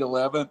the Elite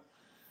 11.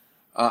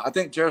 I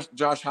think Josh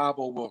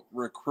Heupel will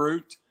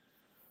recruit.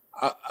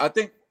 I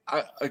think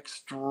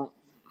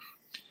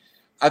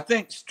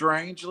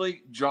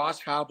strangely,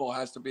 Josh Heupel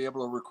has to be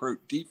able to recruit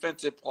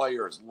defensive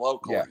players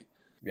locally.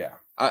 Yeah.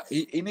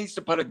 He needs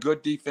to put a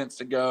good defense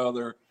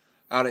together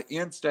out of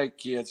in-state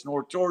kids,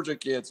 North Georgia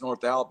kids,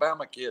 North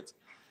Alabama kids,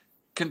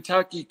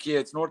 Kentucky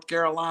kids, North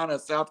Carolina,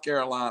 South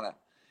Carolina.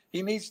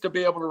 He needs to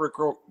be able to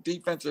recruit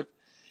defensive.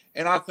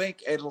 And I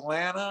think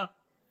Atlanta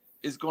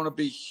is going to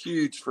be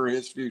huge for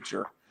his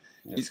future.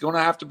 Yep. He's going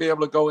to have to be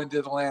able to go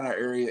into the Atlanta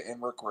area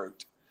and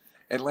recruit.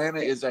 Atlanta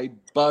is a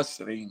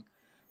bustling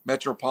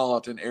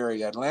metropolitan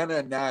area. Atlanta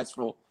and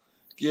Nashville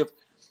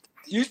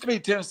used to be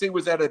Tennessee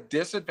was at a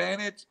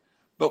disadvantage,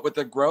 but with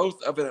the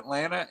growth of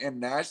Atlanta and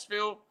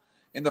Nashville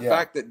and the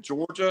fact that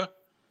Georgia,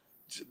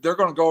 they're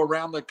going to go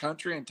around the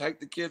country and take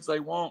the kids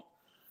they want.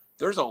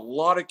 There's a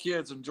lot of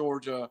kids in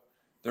Georgia.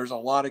 There's a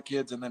lot of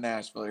kids in the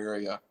Nashville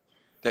area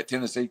that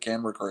Tennessee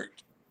can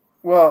recruit.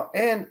 Well,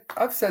 and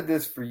I've said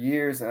this for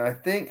years, and I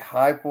think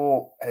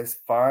Heupel has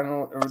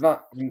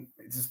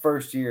it's his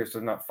first year, so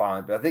not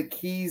finally, but I think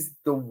he's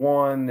the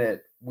one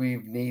that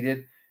we've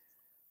needed.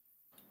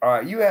 All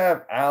right, you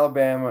have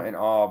Alabama and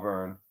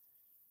Auburn.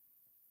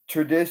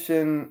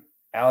 Tradition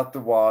out the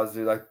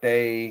wazoo,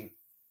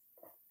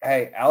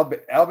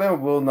 Alabama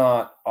will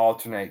not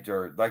alternate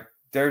jerseys. Like,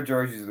 their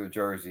jerseys are their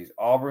jerseys.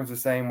 Auburn's the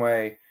same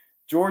way.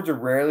 Georgia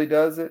rarely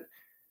does it.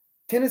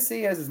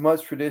 Tennessee has as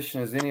much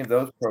tradition as any of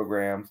those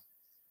programs.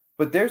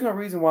 But there's no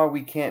reason why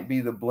we can't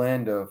be the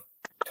blend of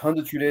tons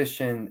of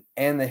tradition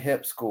and the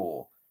hip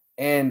school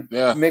and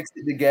mix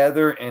it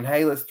together. And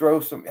hey, let's throw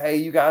some. Hey,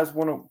 you guys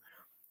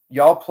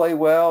y'all play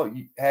well.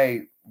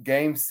 Hey,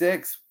 game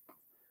 6,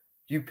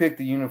 you pick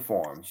the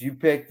uniforms. You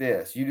pick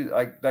this. You do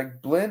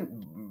like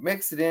blend,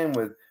 mix it in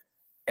with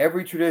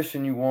every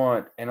tradition you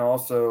want, and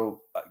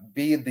also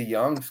be the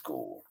young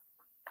school.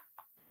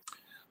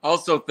 I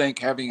also think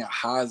having a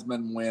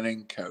Heisman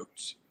winning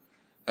coach.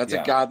 That's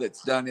a guy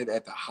that's done it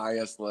at the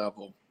highest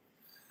level.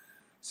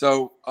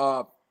 So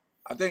I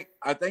think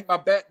my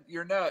bet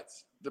you're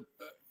nuts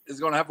is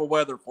going to have a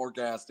weather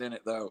forecast in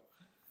it, though.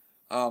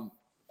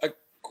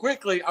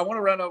 Quickly, I want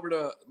to run over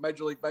to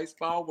Major League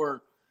Baseball,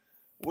 where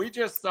we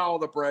just saw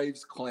the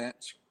Braves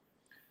clinch,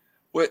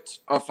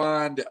 which I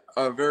find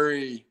a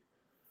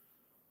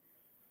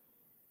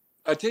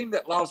team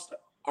that lost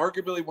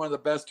arguably one of the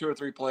best 2 or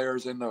 3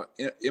 players in the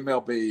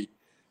MLB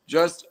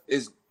just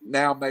is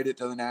now made it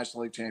to the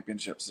National League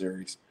Championship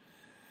Series.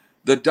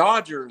 The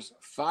Dodgers,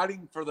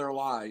 fighting for their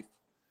life,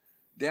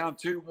 down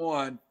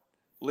 2-1,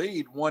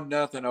 lead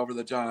 1-0 over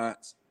the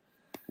Giants.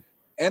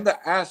 And the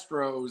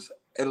Astros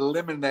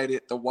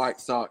eliminated the White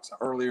Sox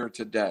earlier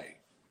today.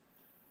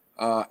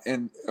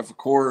 And, of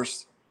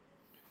course,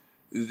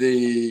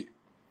 the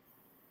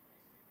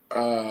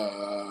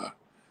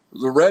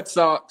Red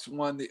Sox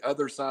won the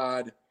other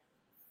side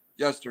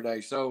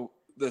yesterday. So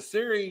the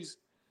series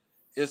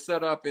is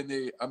set up in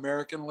the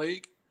American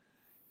League.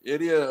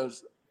 It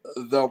is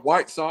the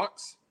White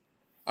Sox.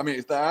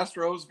 It's the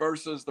Astros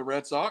versus the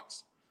Red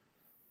Sox.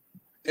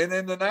 And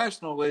in the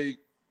National League,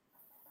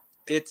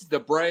 it's the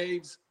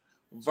Braves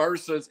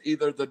versus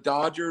either the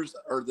Dodgers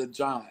or the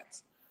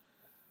Giants.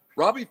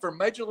 Robbie, for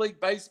Major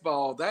League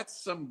Baseball,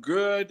 that's some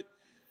good.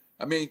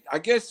 I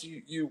guess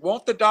you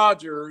want the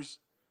Dodgers,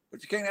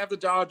 but you can't have the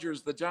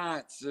Dodgers. The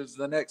Giants is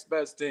the next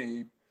best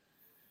team.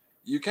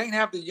 You can't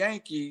have the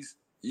Yankees.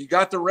 You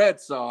got the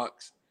Red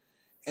Sox.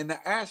 And the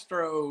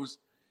Astros,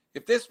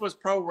 if this was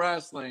pro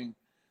wrestling,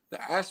 the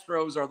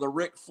Astros are the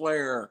Ric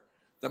Flair,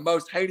 the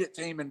most hated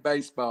team in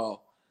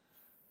baseball.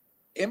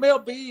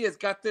 MLB has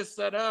got this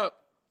set up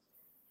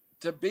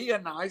to be a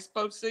nice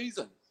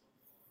postseason.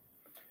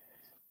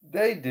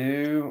 They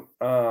do.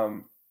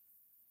 And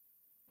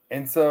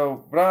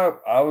so,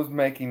 but I was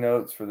making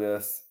notes for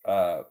this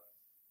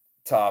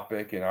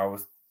topic, and I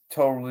was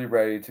totally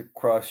ready to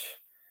crush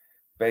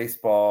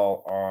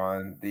baseball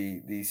on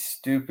these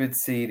stupid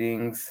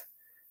seedings.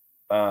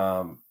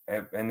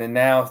 And then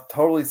now,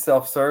 totally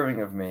self-serving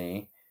of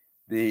me,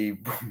 the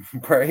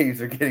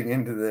Braves are getting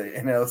into the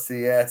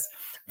NLCS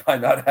by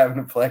not having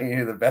to play any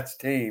of the best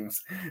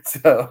teams.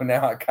 So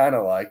now I kind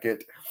of like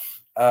it.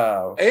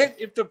 And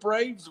if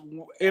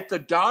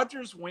the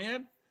Dodgers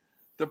win,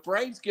 the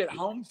Braves get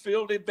home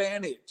field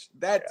advantage.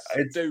 That's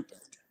stupid.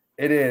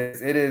 It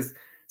is.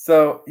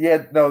 So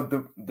yeah,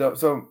 no.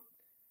 So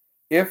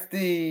if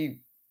the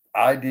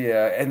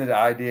idea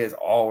is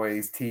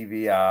always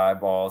TV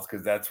eyeballs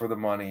because that's where the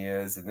money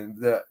is, and then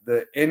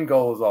the end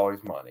goal is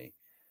always money.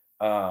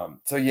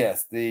 So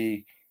yes,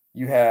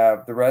 you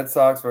have the Red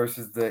Sox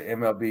versus the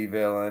MLB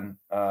villain,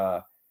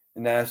 the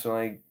National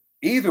League.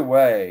 Either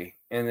way,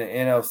 in the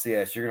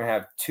NLCS, you're gonna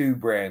have two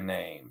brand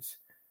names.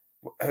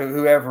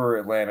 Whoever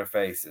Atlanta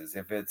faces,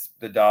 if it's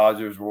the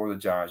Dodgers or the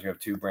Giants, you have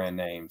two brand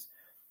names.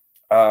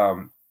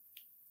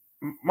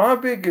 My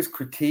biggest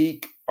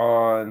critique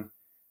on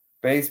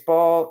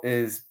baseball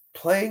is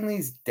playing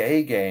these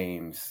day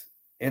games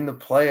in the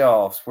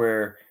playoffs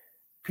where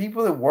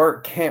people that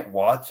work can't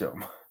watch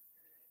them.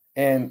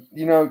 And,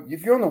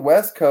 if you're on the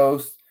West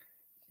Coast,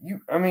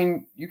 you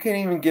can't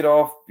even get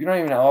off. You're not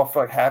even off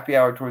like happy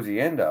hour towards the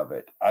end of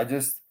it.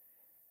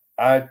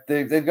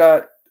 They've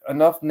got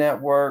enough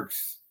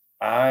networks.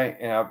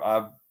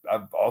 I've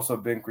also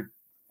been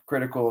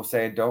critical of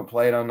saying don't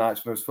play it on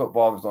nights when there's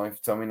football. There's only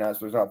so many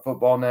nights where there's not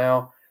football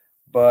now.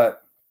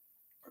 But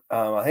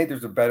I think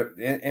there's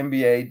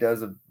NBA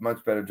does a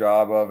much better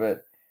job of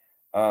it.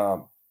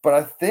 But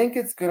I think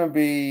it's going to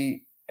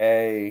be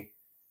a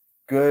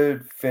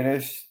good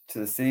finish to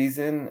the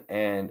season,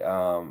 and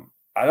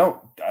I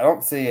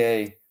don't see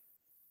a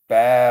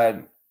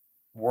bad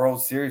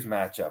World Series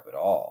matchup at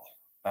all.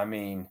 I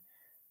mean,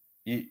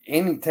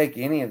 take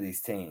any of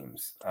these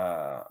teams,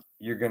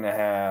 you're going to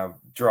have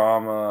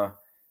drama.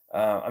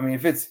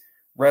 If it's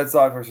Red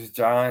Sox versus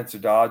Giants or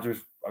Dodgers,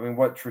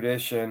 what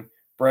tradition?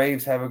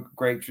 Braves have a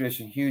great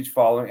tradition, huge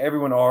following.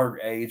 Everyone our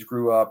age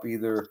grew up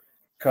either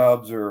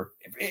Cubs or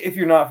if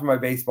you're not from a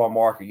baseball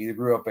market, you either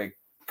grew up a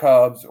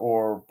Cubs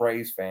or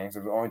Braves fans.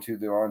 There's only two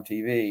that are on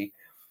TV.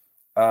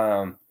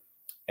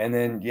 And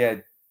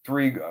then,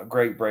 three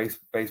great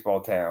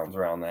baseball towns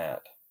around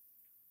that.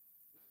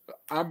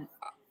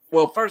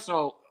 First of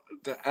all,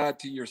 to add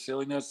to your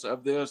silliness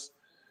of this,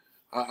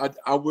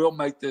 I will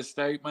make this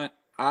statement.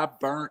 I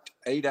burnt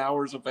 8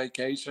 hours of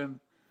vacation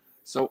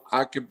so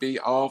I could be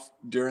off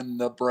during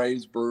the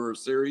Braves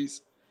Brewers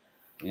series.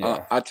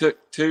 Yeah. I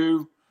took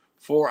 2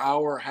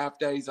 4-hour half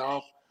days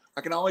off.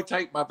 I can only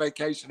take my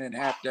vacation in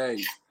half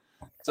days.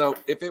 So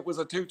if it was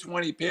a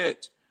 2:20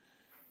 pitch,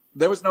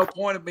 there was no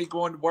point of me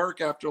going to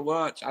work after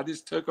lunch. I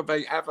just took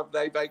a half a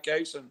day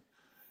vacation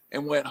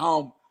and went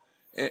home.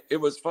 It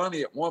was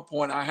funny. At one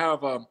point, I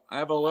have an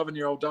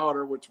 11-year-old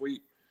daughter, which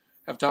we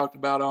have talked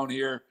about on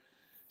here.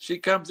 She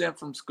comes in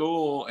from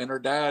school and her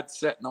dad's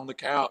sitting on the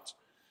couch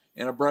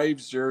in a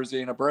Braves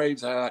jersey and a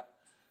Braves hat,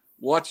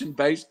 watching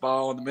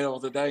baseball in the middle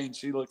of the day. And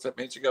she looks at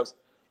me and she goes,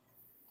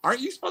 "Aren't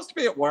you supposed to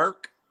be at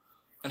work?"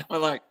 And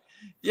I'm like,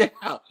 "Yeah,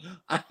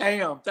 I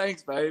am.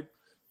 Thanks, babe."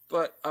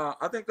 But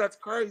I think that's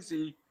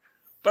crazy.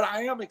 But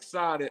I am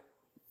excited.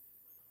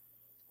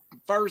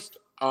 First,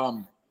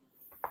 I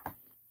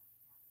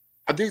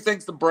do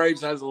think the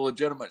Braves has a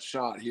legitimate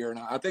shot here, and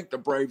I think the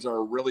Braves are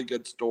a really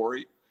good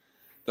story.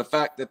 The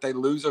fact that they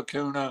lose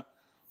Acuna,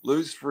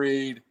 lose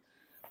Fried,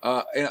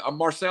 and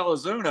Marcell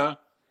Ozuna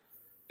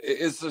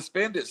is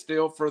suspended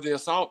still for the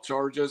assault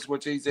charges,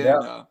 which he's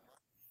in.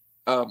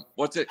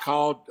 What's it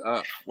called?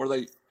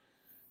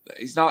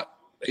 He's not.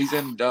 He's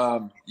in.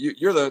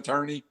 You're the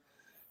attorney.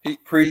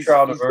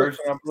 Pre-trial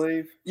diversion, I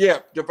believe. Yeah,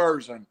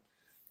 diversion,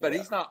 but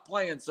he's not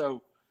playing.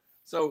 So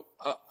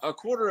a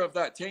quarter of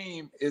that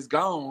team is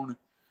gone.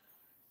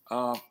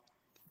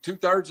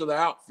 2/3 of the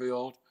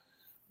outfield.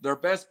 Their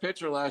best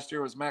pitcher last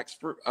year was Mike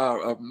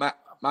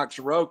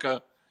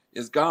Soroka,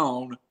 is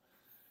gone,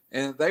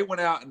 and they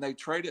went out and they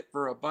traded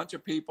for a bunch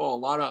of people. A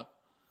lot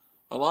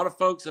of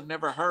folks have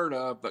never heard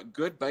of, but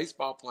good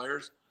baseball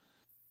players,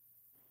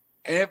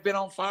 and have been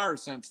on fire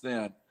since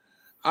then.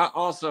 I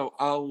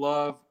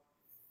love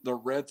the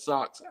Red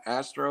Sox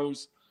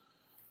Astros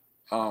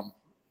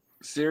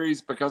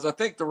series because I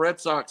think the Red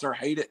Sox are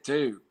hated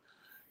too,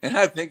 and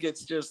I think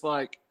it's just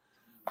like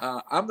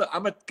I'm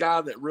a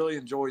guy that really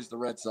enjoys the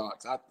Red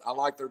Sox. I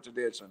like their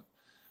tradition,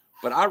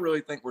 but I really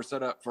think we're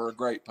set up for a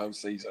great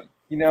postseason.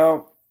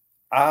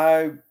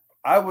 I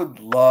would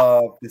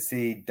love to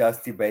see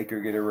Dusty Baker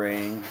get a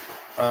ring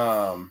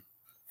for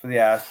the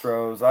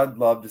Astros. I'd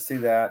love to see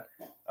that.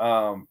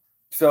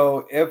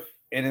 So if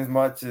in as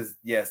much as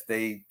yes,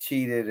 they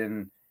cheated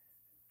and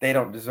they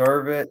don't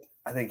deserve it,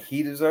 I think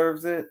he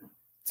deserves it.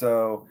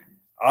 So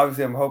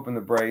obviously I'm hoping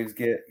the Braves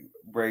get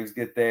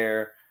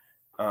there.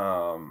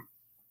 I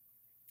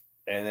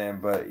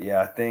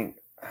think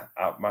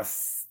my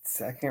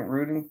second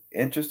rooting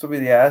interest will be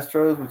the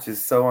Astros, which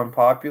is so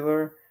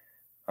unpopular.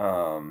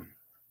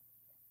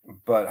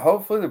 But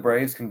hopefully the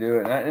Braves can do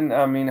it,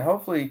 and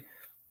hopefully,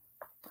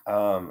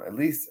 at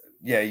least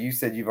yeah, you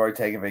said you've already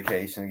taken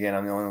vacation. Again,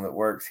 I'm the only one that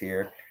works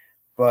here.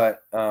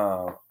 But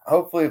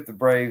hopefully, if the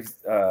Braves,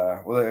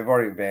 well, they've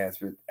already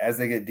advanced, but as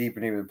they get deeper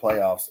into the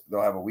playoffs,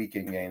 they'll have a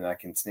weekend game that I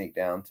can sneak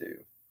down to.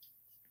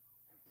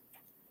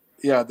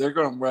 Yeah, they're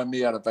going to run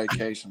me out of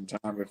vacation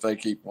time if they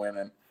keep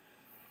winning.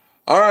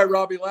 All right,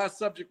 Robbie, last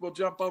subject we'll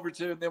jump over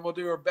to, and then we'll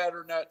do our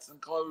better nuts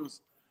and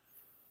close.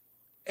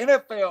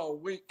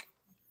 NFL Week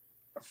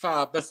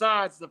 5.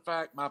 Besides the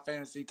fact my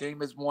fantasy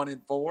team is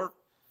 1-4,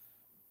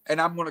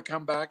 and I'm going to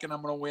come back and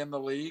I'm going to win the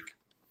league,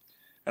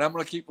 and I'm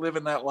going to keep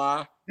living that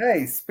lie.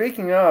 Hey,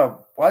 speaking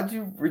of, why'd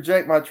you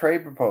reject my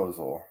trade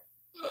proposal?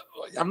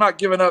 I'm not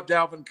giving up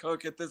Dalvin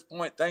Cook at this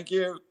point. Thank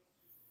you.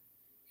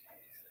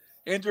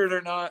 Injured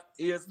or not,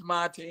 he is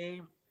my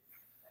team.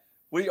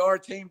 We are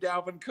Team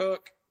Dalvin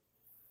Cook.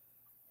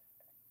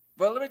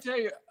 But let me tell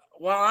you,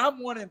 while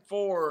I'm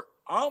 1-4,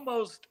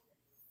 almost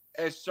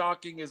as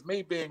shocking as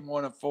me being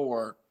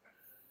 1-4,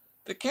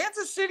 the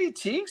Kansas City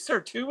Chiefs are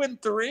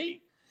 2-3,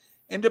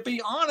 and to be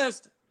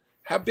honest,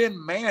 have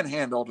been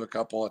manhandled a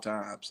couple of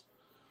times.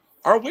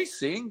 Are we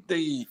seeing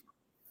the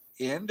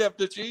end of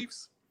the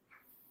Chiefs?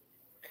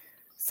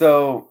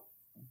 So,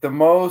 the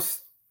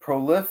most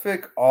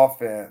prolific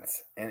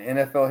offense in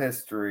NFL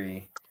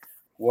history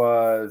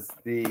was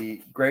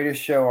the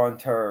greatest show on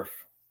turf,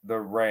 the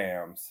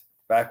Rams,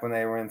 back when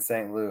they were in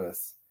St.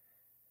 Louis.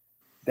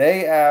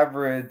 They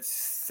averaged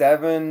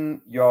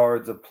 7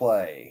 yards a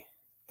play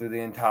through the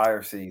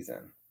entire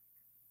season.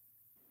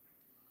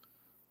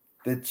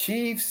 The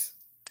Chiefs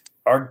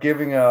are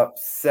giving up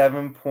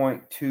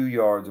 7.2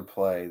 yards a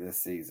play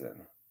this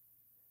season.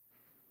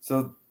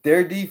 So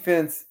their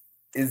defense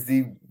is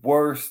the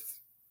worst,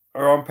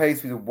 or on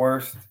pace to be the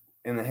worst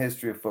in the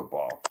history of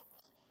football.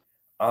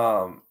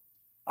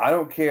 I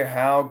don't care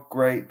how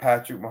great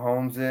Patrick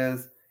Mahomes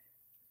is.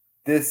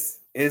 This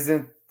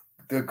isn't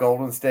the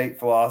Golden State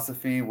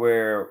philosophy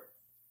where,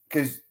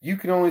 because you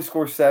can only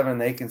score 7,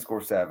 they can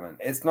score 7.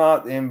 It's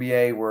not the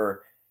NBA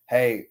where,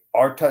 hey,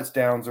 our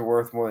touchdowns are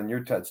worth more than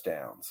your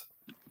touchdowns.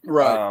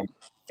 Right.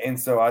 And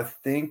so I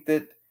think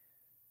that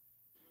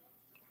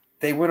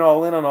they went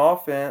all in on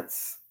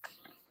offense.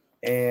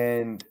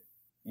 And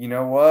you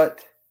know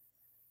what?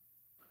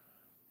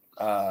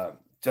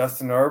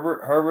 Justin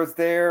Herbert's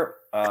there.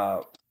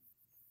 All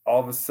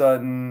of a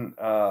sudden,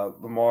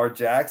 Lamar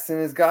Jackson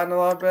has gotten a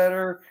lot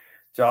better.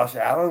 Josh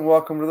Allen,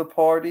 welcome to the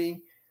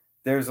party.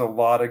 There's a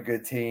lot of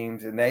good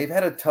teams, and they've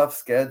had a tough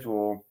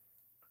schedule.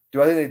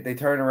 Do I think they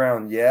turn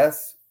around?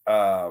 Yes.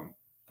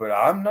 But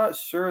I'm not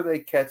sure they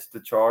catch the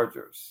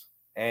Chargers.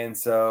 And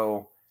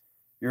so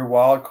you're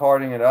wild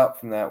carding it up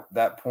from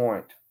that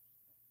point.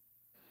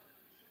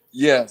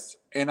 Yes.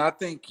 And I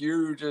think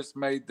you just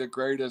made the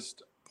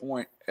greatest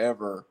point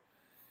ever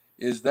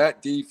is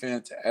that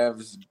defense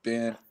has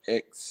been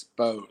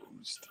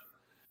exposed.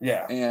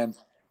 Yeah. And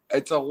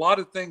it's a lot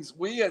of things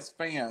we as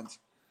fans,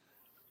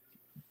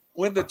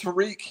 when the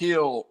Tariq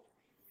Hill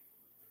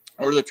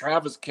or the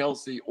Travis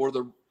Kelce or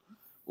the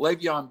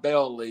Le'Veon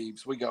Bell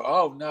leaves, we go,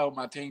 oh no,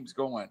 my team's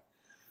going.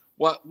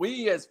 What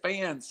we as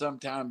fans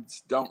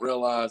sometimes don't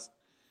realize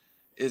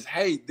is,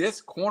 hey,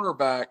 this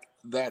cornerback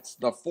that's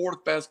the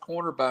 4th best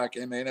cornerback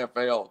in the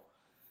NFL,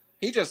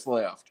 he just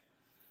left.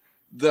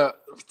 The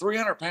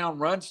 300-pound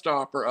run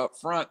stopper up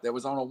front that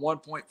was on a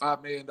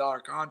 $1.5 million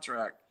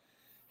contract,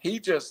 he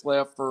just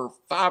left for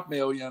 $5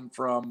 million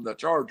from the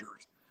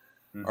Chargers.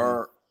 Mm-hmm.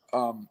 Or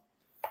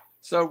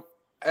so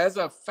as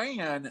a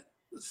fan,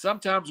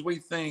 sometimes we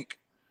think,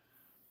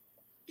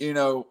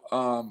 yeah,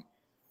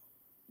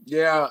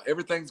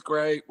 everything's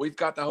great. We've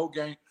got the whole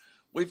game.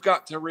 We've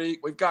got Tariq.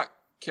 We've got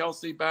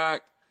Kelce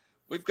back.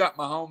 We've got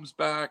Mahomes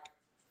back.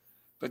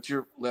 But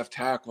your left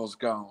tackle's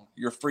gone.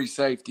 Your free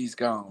safety's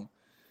gone.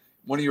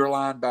 One of your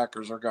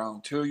linebackers are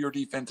gone. 2 of your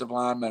defensive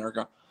linemen are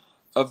gone.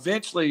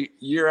 Eventually,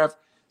 year after,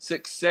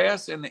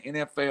 success in the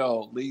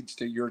NFL leads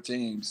to your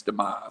team's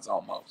demise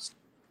almost.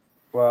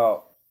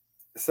 Well,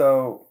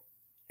 so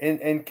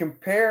and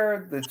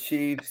compare the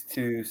Chiefs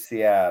to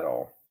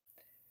Seattle.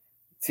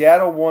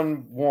 Seattle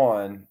won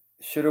 1,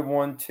 should have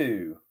won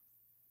 2.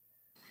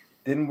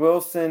 Then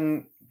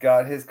Wilson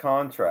got his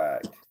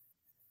contract.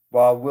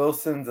 While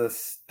Wilson's a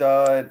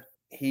stud,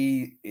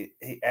 he's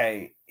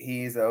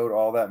owed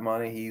all that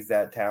money. He's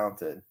that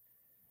talented.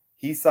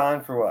 He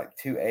signed for what,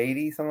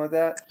 280, something like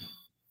that?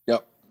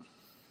 Yep.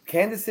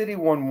 Kansas City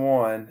won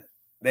 1.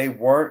 They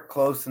weren't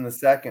close in the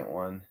second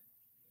one.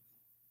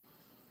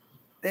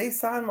 They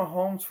signed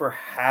Mahomes for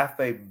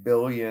 $500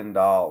 million.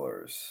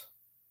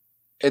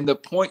 And the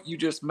point you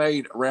just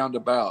made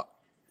roundabout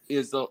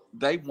is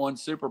they won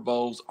Super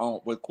Bowls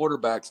with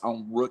quarterbacks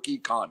on rookie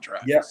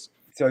contracts. Yep.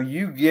 So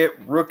you get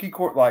rookie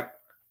like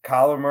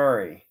Kyler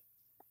Murray,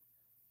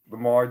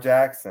 Lamar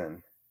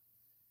Jackson,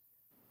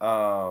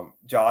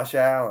 Josh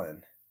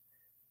Allen.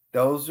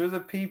 Those are the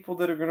people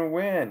that are going to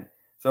win.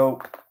 So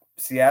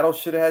Seattle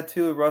should have had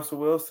 2 with Russell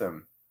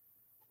Wilson.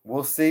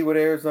 We'll see what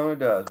Arizona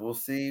does. We'll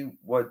see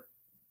what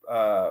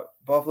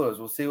Buffalo does.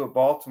 We'll see what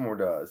Baltimore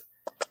does.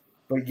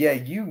 But yeah,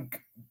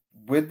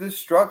 with the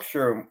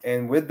structure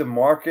and with the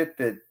market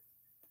that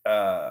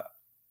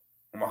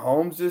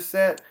Mahomes just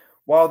set.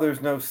 While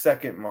there's no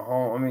second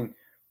Mahomes,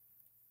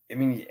 I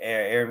mean,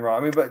 Aaron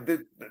Rodgers.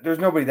 But there's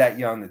nobody that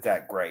young that's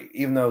that great.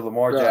 Even though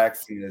Lamar Right.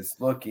 Jackson is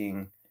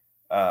looking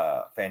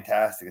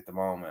fantastic at the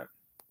moment.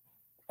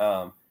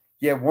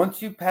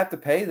 Once you have to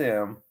pay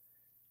them,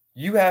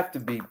 you have to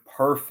be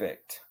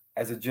perfect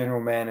as a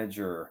general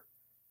manager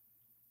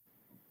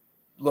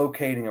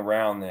locating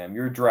around them.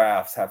 Your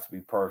drafts have to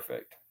be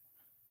perfect.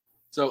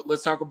 So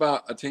let's talk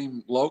about a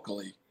team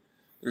locally.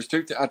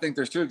 I think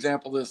there's two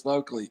examples of this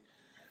locally.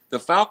 The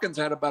Falcons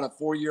had about a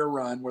 4-year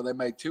run where they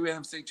made 2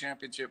 NFC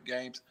championship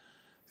games,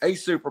 a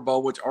Super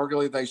Bowl, which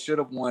arguably they should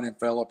have won and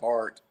fell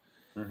apart.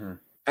 Mm-hmm.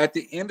 At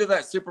the end of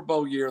that Super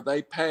Bowl year,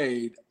 they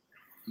paid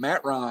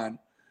Matt Ryan,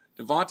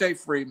 Devontae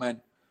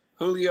Freeman,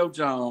 Julio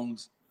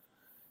Jones,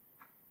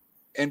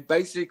 and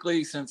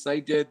basically since they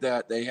did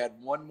that, they had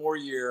one more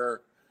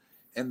year,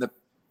 and the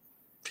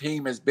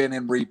team has been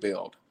in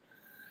rebuild.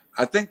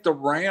 I think the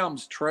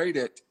Rams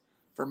traded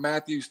for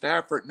Matthew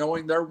Stafford,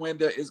 knowing their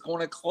window is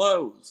going to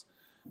close.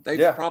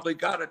 They've probably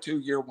got a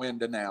 2-year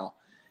window now.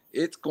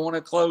 It's going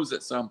to close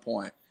at some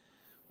point.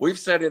 We've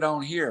said it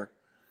on here.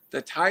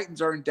 The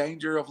Titans are in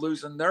danger of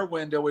losing their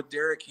window with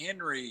Derrick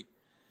Henry.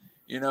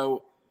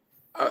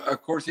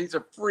 Of course, he's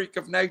a freak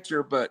of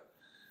nature, but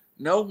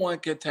no one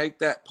can take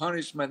that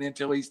punishment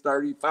until he's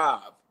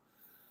 35.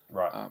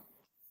 Right.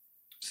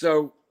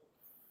 So,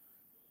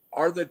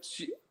 what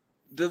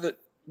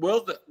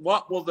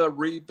will the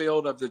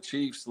rebuild of the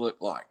Chiefs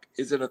look like?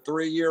 Is it a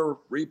 3-year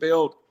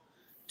rebuild,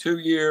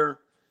 2-year?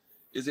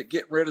 Is it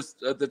getting rid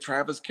of the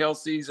Travis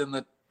Kelce's and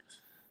the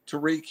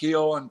Tyreek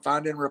Hill and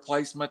finding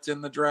replacements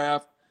in the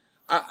draft?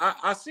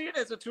 I see it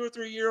as a 2 or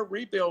 3 year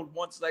rebuild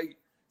once they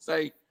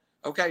say,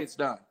 okay, it's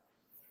done.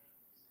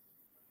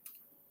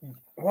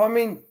 Well,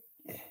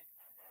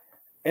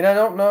 and I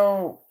don't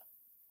know.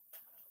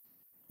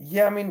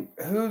 Yeah,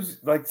 who's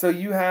so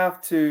you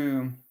have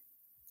to.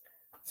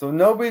 So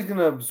nobody's going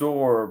to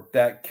absorb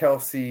that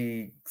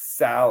Kelce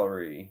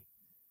salary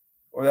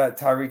or that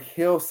Tyreek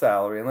Hill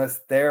salary unless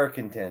they're a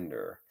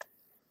contender.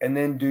 And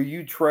then do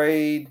you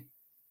trade,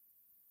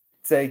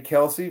 say,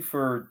 Kelce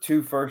for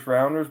 2 first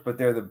rounders, but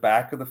they're the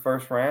back of the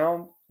first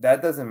round?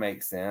 That doesn't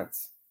make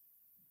sense.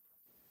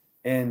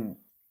 And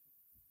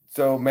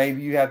so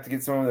maybe you have to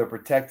get someone with a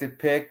protected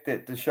pick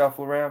to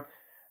shuffle around.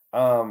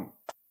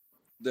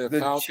 The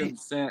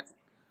Falcons sent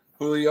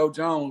Julio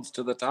Jones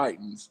to the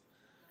Titans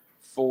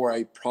for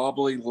a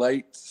probably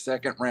late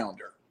second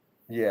rounder.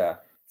 Yeah.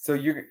 So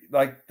you're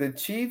like the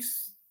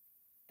Chiefs,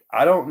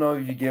 I don't know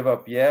if you give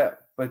up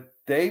yet, but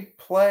they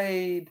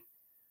played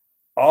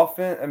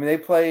offense. They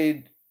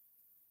played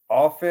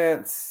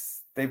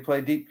offense. They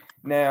played deep.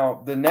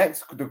 Now,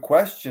 the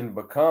question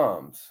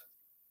becomes,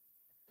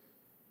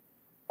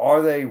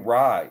 are they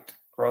right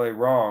or are they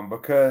wrong?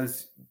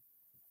 Because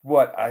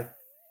what I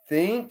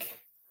think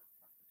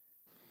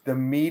the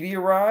media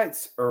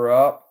rights are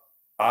up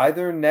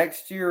either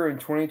next year in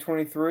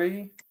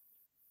 2023,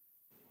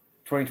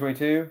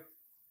 2022?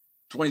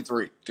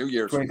 23, 2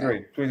 years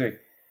 23.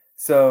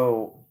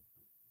 So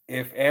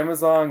if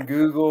Amazon,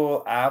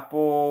 Google,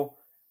 Apple,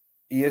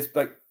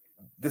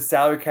 the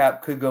salary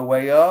cap could go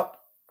way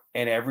up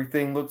and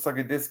everything looks like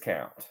a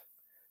discount.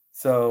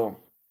 So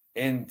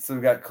we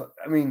got,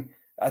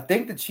 I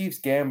think the Chiefs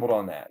gambled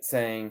on that,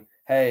 saying,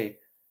 hey,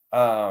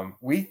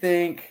 we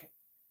think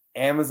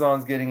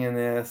Amazon's getting in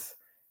this,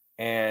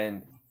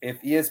 and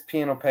if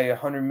ESPN will pay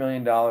 $100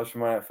 million for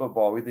Monday Night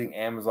Football, we think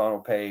Amazon will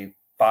pay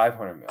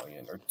 $500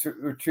 million or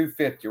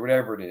 $250 or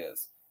whatever it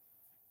is.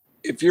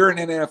 If you're an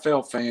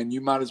NFL fan, you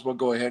might as well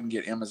go ahead and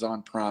get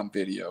Amazon Prime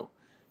Video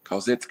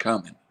because it's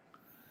coming.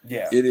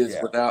 Yeah, it is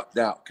without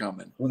doubt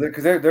coming. Well,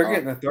 because they're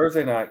getting the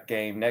Thursday night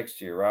game next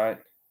year, right?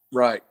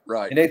 Right.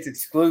 And it's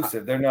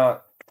exclusive. They're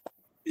not.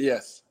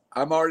 Yes,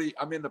 I'm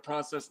in the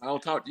process. I'll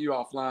talk to you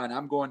offline.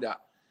 I'm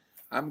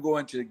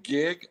going to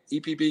Gig,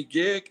 EPB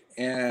Gig,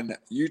 and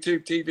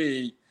YouTube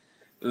TV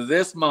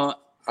this month.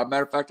 As a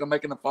matter of fact, I'm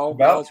making a phone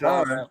call.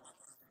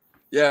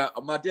 Yeah,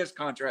 my disc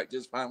contract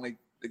just finally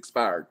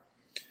expired.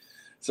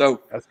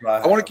 So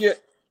I want to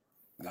get.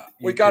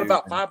 We got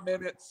about 5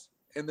 minutes,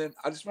 and then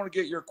I just want to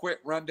get your quick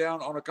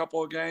rundown on a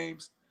couple of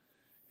games,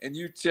 and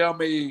you tell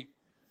me,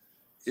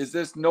 is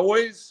this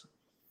noise,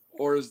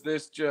 or is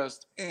this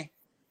just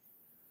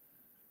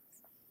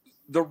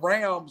The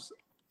Rams,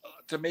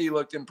 to me,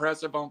 looked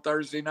impressive on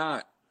Thursday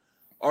night.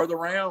 Are the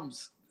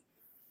Rams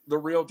the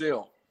real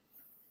deal?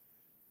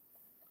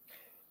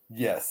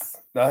 Yes,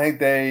 I think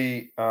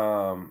they're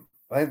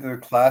the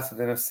class of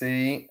the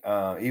NFC.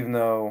 Even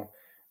though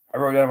I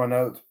wrote down my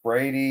notes,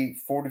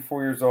 Brady,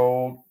 44 years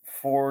old,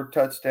 4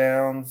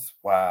 touchdowns.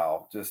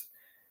 Wow,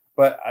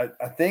 but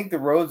I think the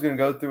road's going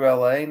to go through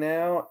LA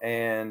now,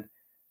 and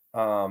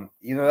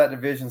that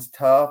division's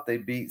tough. They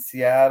beat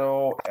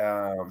Seattle.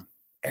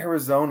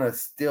 Arizona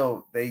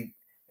still,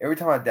 every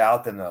time I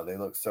doubt them though, they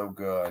look so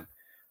good.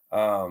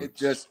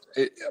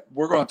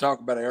 We're going to talk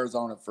about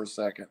Arizona for a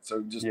second,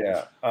 so just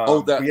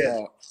hold that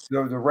thought.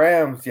 The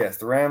Rams,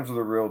 the Rams are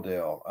the real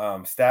deal.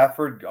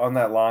 Stafford on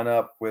that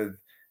lineup with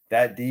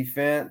that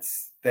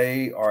defense,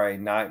 they are a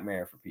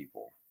nightmare for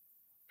people.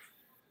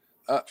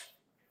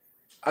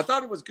 I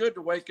thought it was good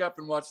to wake up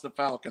and watch the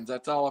Falcons.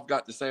 That's all I've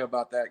got to say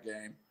about that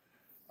game.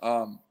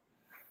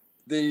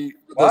 The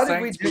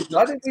Saints.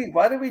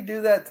 Why did we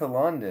do that to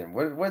London?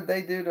 What did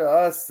they do to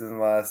us in the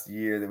last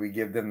year that we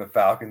give them the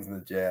Falcons and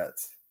the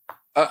Jets?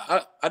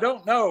 I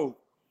don't know,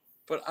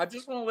 but I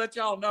just want to let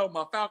y'all know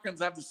my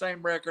Falcons have the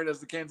same record as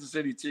the Kansas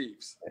City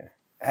Chiefs. Yeah.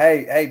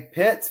 Hey,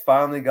 Pitts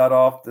finally got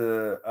off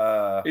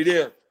the. He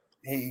did.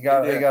 He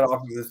got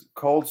off of this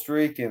cold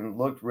streak and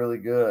looked really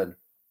good.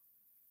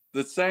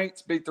 The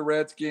Saints beat the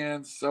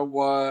Redskins. So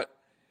what?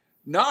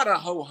 Not a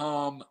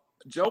ho-hum.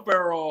 Joe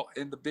Burrow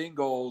and the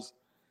Bengals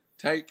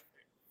take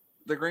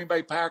the Green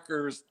Bay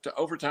Packers to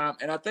overtime.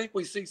 And I think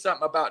we see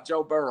something about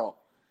Joe Burrow.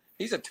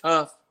 He's a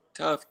tough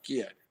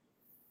kid.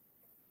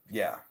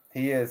 Yeah,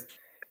 he is.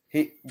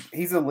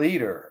 He's a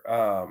leader.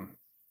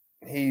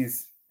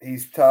 He's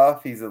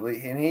tough. He's a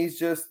lead, and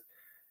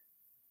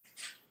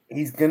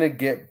he's gonna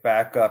get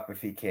back up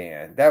if he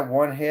can. That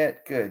one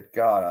hit, good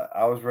God,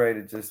 I was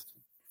ready to just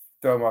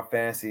throw my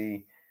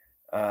fantasy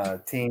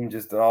team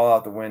just all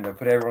out the window,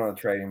 put everyone on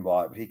the trading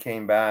block. But he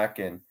came back,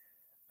 and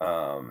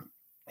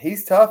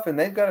he's tough, and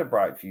they've got a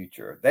bright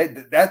future.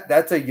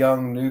 That's a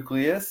young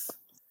nucleus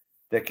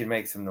that can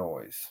make some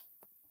noise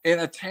in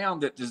a town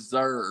that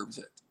deserves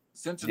it.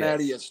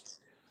 Cincinnati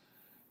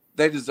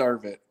they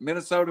deserve it.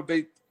 Minnesota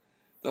beat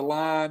the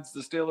Lions,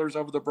 the Steelers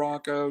over the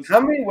Broncos. How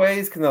many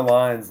ways can the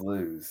Lions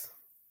lose?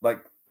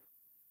 Like,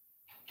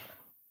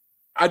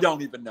 I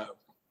don't even know.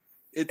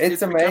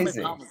 It's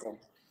amazing.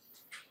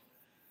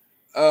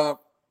 But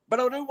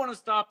I do want to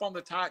stop on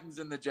the Titans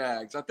and the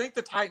Jags. I think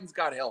the Titans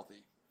got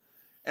healthy,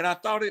 and I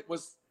thought it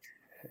was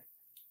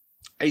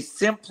a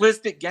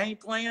simplistic game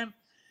plan.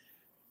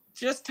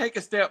 Just take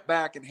a step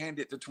back and hand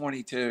it to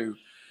 22.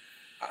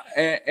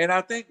 And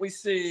I think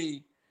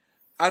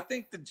I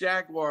think the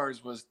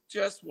Jaguars was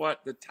just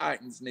what the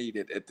Titans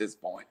needed at this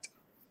point.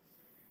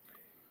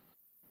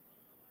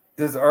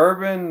 Does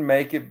Urban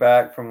make it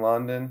back from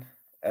London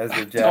as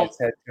the Jags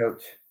head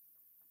coach?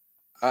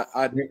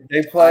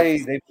 They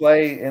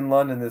play in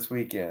London this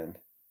weekend.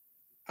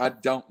 I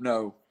don't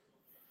know.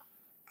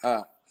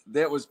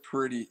 It was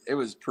pretty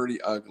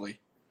ugly.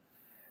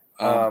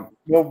 I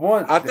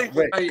think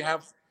they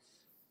have.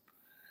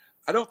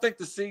 I don't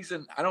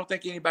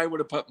think anybody would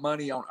have put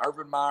money on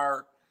Urban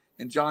Meyer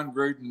and John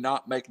Gruden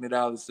not making it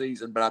out of the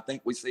season, but I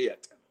think we see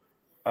it.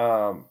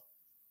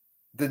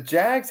 The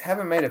Jags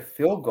haven't made a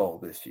field goal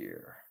this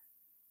year.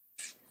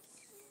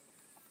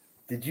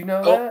 Did you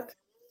know that?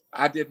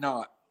 I did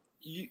not.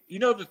 You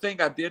know the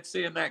thing I did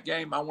see in that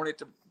game, I wanted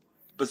to,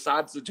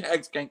 besides the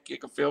Jags can't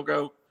kick a field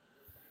goal,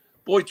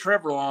 boy,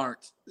 Trevor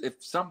Lawrence,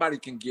 if somebody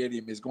can get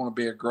him, is going to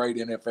be a great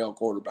NFL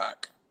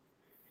quarterback.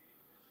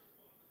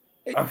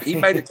 He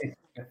made it.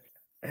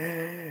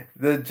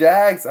 The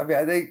Jags,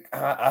 I think,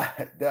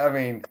 I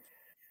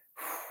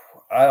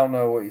don't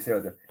know what you say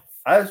with that.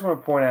 I just want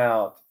to point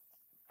out,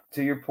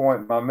 to your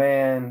point, my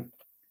man,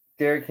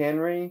 Derrick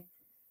Henry,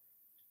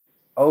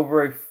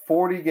 over a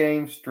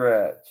 40-game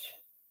stretch,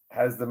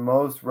 has the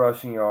most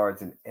rushing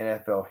yards in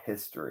NFL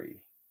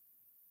history.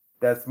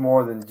 That's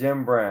more than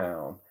Jim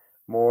Brown,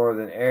 more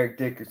than Eric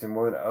Dickerson,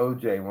 more than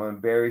OJ, more than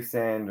Barry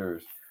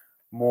Sanders,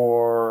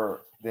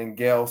 more than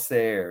Gale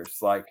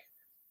Sayers. Like,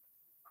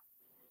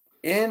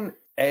 in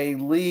a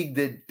league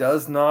that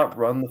does not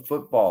run the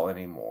football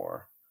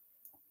anymore,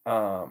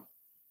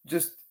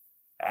 just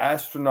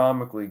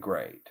astronomically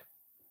great.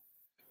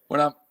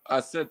 When I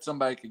said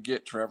somebody could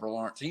get Trevor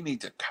Lawrence, he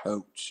needs a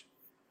coach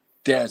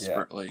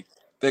desperately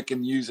that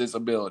can use his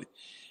ability.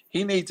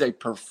 He needs a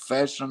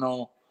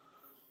professional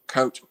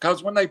coach,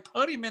 because when they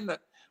put him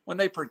when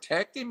they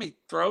protect him, he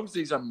throws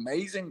these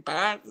amazing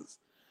passes,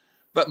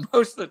 but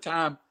most of the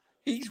time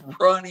he's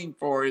running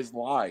for his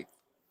life.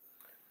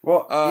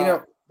 Well,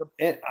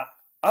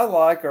 I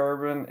like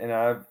Urban, and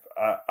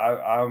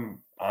I'm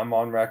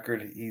on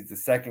record. He's the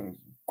second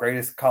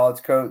greatest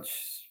college coach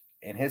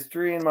in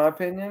history, in my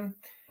opinion.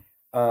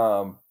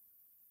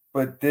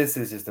 But this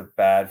is just a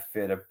bad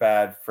fit, a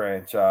bad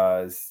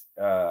franchise.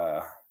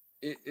 The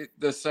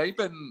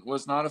Saban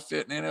was not a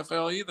fit in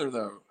NFL either,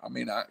 though. I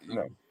mean,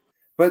 no.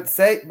 But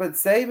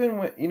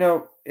Saban,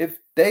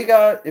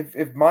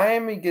 if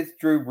Miami gets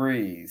Drew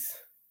Brees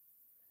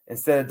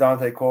instead of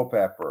Dante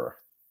Culpepper,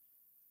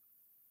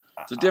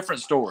 it's a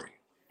different story.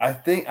 I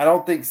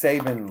don't think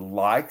Saban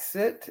likes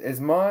it as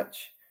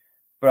much,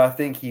 but I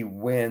think he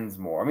wins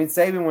more. I mean,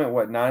 Saban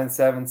went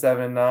 9-7,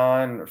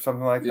 7-9, or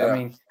something like that. Yeah. I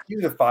mean, he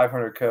was a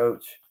 500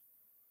 coach.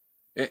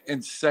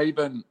 And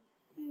Saban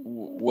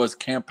was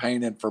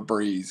campaigning for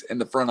Breeze, and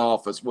the front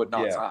office would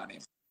not sign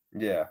him.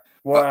 Yeah.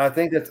 Well, I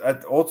think that's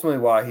ultimately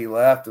why he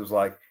left. It was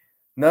like,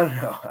 no,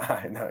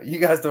 you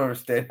guys don't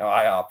understand how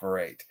I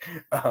operate.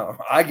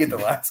 I get the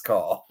last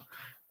call.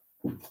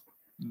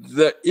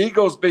 The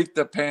Eagles beat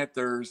the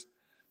Panthers.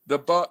 The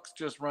Bucks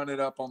just run it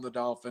up on the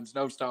Dolphins.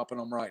 No stopping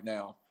them right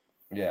now.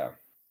 Yeah.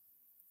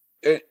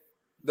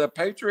 The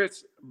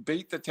Patriots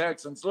beat the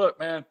Texans. Look,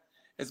 man,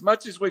 as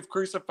much as we've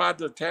crucified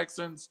the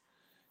Texans,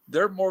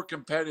 they're more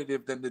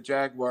competitive than the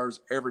Jaguars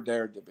ever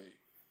dared to be.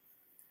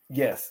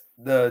 Yes,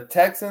 the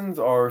Texans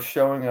are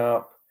showing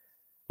up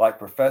like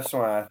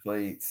professional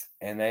athletes,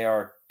 and they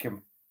are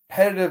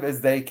competitive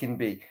as they can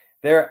be.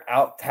 They're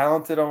out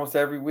talented almost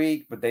every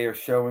week, but they are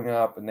showing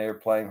up and they are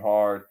playing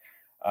hard.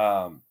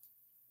 5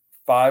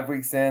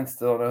 weeks in,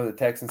 still don't know who the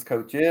Texans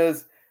coach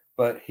is,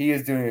 but he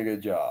is doing a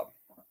good job.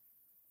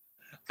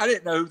 I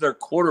didn't know who their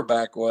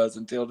quarterback was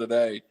until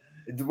today.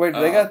 Wait,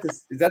 they got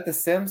this? Is that the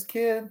Sims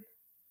kid?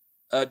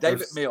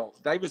 David Mills.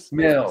 Davis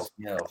Mills.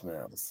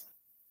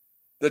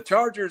 The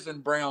Chargers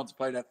and Browns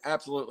played an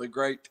absolutely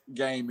great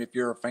game if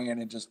you're a fan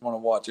and just want to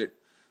watch it.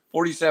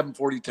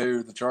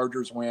 47-42, the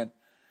Chargers win.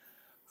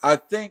 I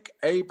think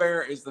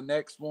Abear is the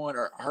next one,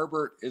 or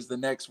Herbert is the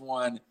next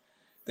one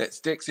that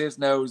sticks his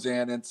nose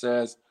in and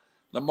says,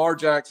 Lamar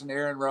Jackson,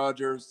 Aaron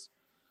Rodgers,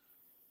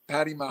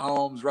 Patty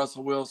Mahomes,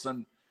 Russell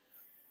Wilson,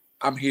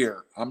 I'm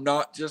here. I'm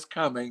not just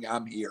coming,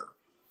 I'm here.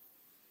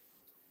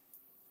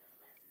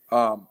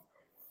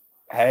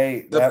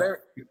 Hey,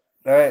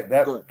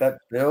 that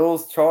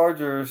Bills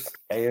Chargers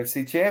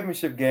AFC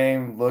Championship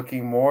game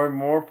looking more and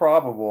more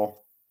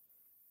probable.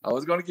 I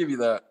was going to give you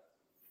that.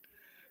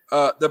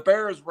 The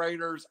Bears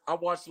Raiders. I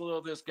watched a little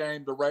of this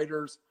game. The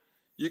Raiders,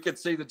 you could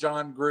see the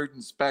John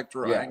Gruden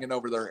specter hanging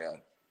over their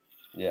head.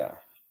 Yeah.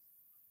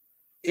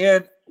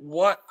 And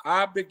what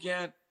I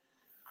began,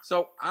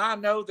 so I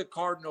know the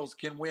Cardinals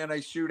can win a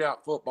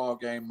shootout football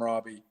game,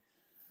 Robbie.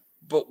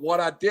 But what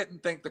I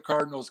didn't think the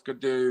Cardinals could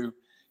do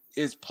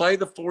is play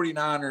the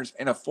 49ers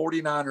in a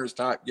 49ers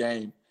type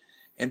game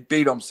and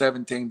beat them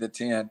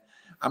 17-10.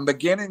 I'm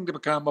beginning to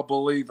become a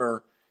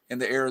believer in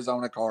the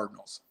Arizona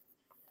Cardinals.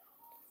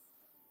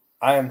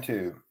 I am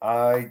too.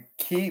 I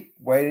keep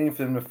waiting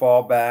for them to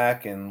fall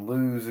back and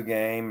lose a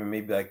game and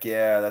maybe like,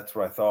 yeah, that's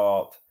what I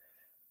thought.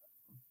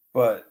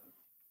 But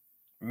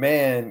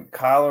man,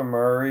 Kyler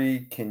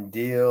Murray can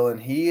deal,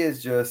 and he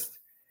is just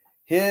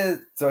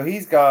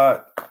he's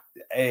got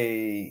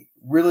a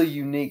really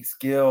unique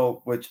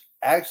skill, which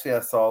actually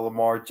I saw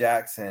Lamar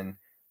Jackson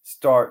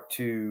start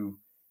to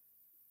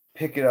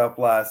pick it up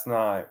last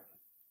night.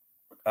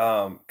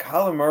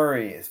 Kyler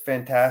Murray is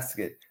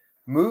fantastic at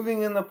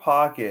moving in the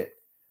pocket,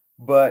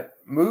 but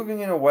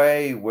moving in a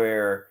way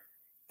where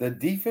the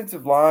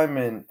defensive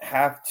linemen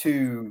have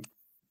to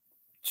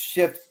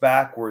shift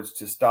backwards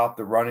to stop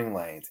the running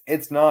lanes.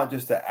 It's not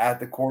just at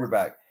the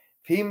quarterback.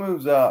 If he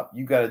moves up,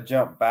 you got to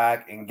jump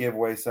back and give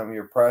away some of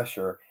your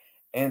pressure.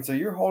 And so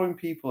you're holding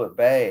people at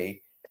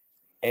bay,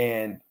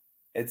 and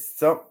as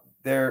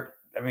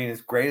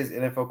great as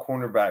NFL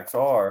cornerbacks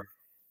are,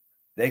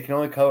 they can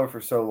only cover for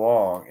so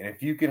long. And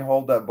if you can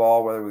hold that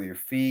ball, whether with your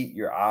feet,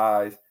 your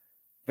eyes,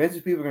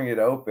 eventually people are going to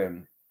get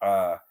open.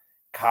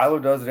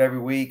 Kyler does it every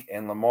week,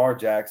 and Lamar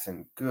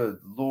Jackson, good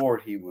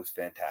Lord, he was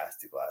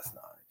fantastic last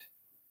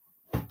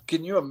night.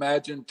 Can you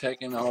imagine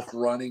taking off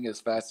running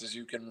as fast as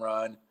you can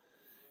run,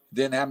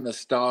 then having to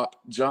stop,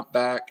 jump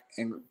back,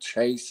 and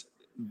chase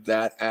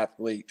that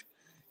athlete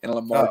in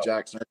Lamar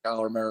Jackson or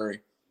Kyler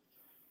Murray?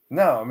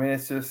 No, I mean,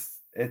 it's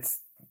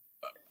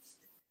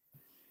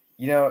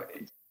you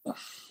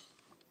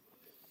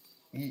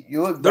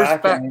look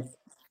back and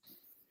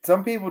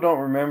some people don't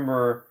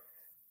remember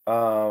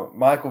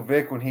Michael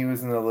Vick when he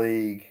was in the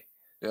league.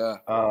 Yeah.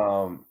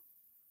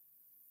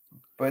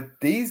 But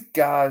these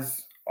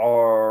guys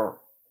are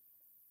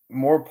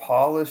more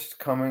polished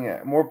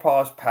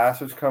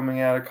passers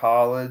coming out of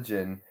college,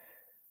 and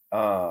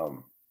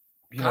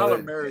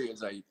Kyler Murray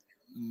is a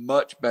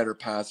much better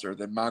passer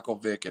than Michael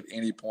Vick at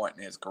any point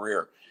in his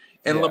career.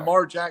 And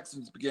Lamar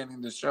Jackson's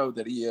beginning to show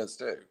that he is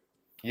too.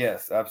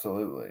 Yes,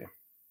 absolutely.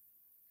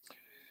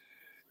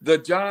 The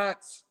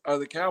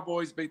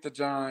Cowboys beat the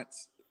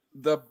Giants.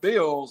 The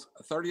Bills,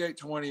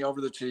 38-20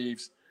 over the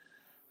Chiefs.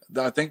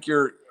 I think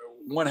you're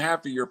one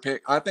half of your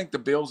pick. I think the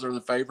Bills are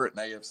the favorite in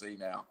AFC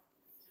now.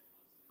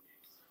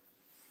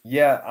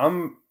 Yeah,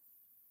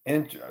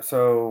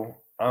 so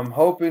I'm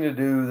hoping to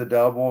do the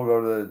double,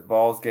 go to the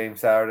Vols game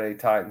Saturday,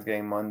 Titans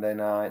game Monday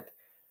night.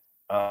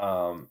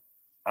 I'm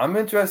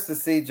interested to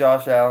see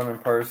Josh Allen in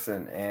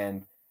person,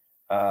 and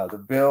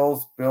the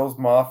Bills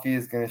Mafia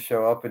is going to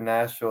show up in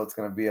Nashville. It's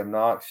going to be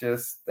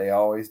obnoxious. They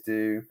always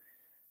do.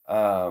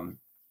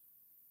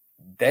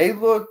 They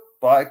look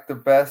like the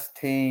best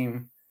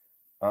team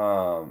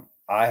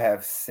I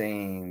have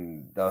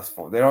seen thus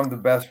far. They don't have the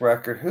best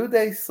record. Who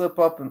they slip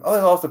up in? Oh,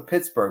 they lost to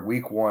Pittsburgh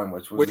week 1,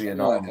 which was the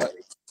anomaly.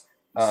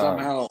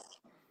 Somehow.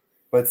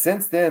 But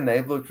since then,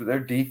 they've looked. Their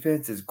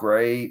defense is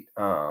great.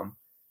 I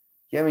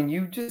mean,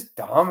 you just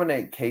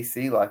dominate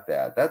KC like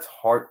that. That's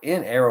hard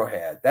in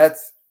Arrowhead.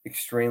 That's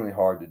extremely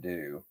hard to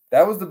do.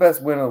 That was the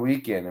best win of the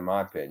weekend, in my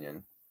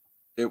opinion.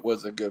 It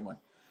was a good one.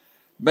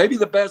 Maybe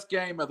the best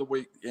game of the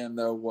weekend,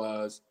 though,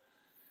 was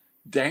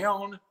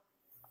down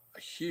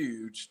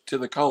huge to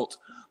the Colts,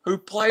 who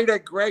played a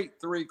great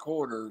 3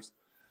 quarters.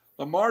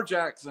 Lamar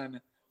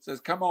Jackson says,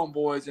 come on,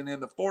 boys. And in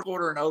the fourth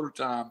quarter and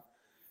overtime,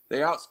 they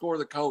outscore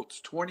the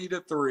Colts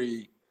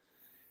 20-3.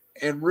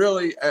 And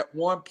really, at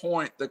one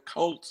point, the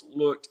Colts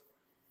looked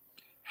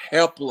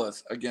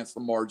helpless against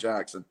Lamar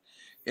Jackson.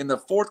 in the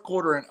fourth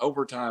quarter and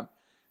overtime,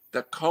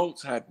 the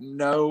Colts had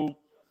no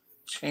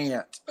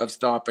chance of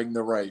stopping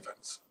the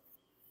Ravens.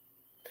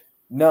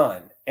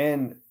 None.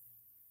 And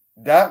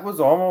that was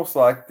almost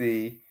like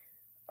the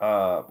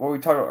what we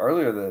talked about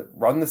earlier, the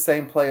run the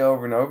same play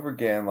over and over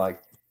again.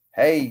 Like,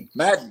 hey,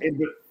 Madden.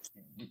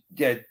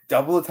 Yeah,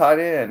 double the tight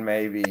end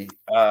maybe.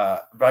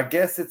 But I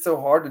guess it's so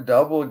hard to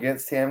double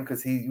against him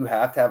because you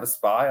have to have a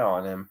spy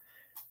on him.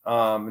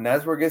 And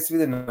that's where it gets to be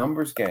the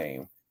numbers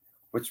game,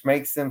 which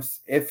makes them,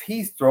 if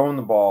he's throwing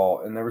the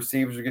ball and the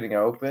receivers are getting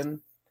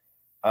open,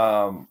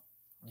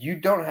 you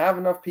don't have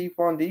enough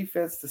people on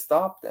defense to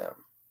stop them.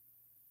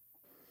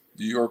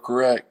 You're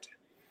correct.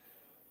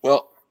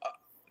 Well,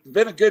 it's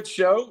been a good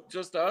show,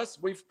 just us.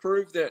 We've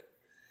proved that,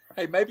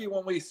 hey, maybe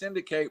when we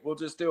syndicate, we'll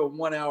just do a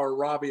 1 hour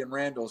Robbie and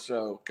Randall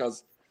show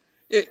because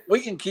we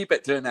can keep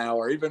it to an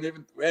hour,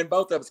 even and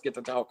both of us get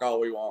to talk all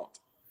we want.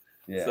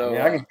 Yeah, so, I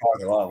mean, I can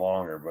talk a lot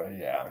longer, but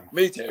yeah.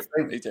 Me too.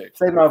 Me too.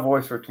 Save my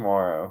voice for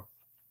tomorrow.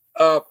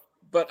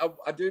 But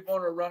I do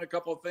want to run a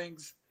couple of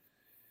things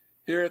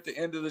here at the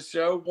end of the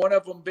show. One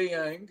of them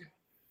being,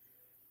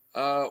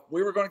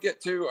 we were going to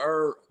get to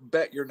our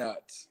Bet Your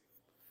Nuts.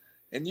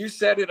 And you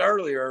said it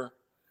earlier,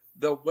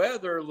 the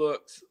weather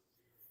looks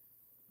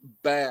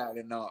bad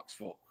in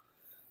Knoxville.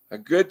 A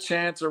good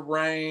chance of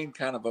rain,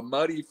 kind of a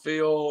muddy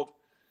field.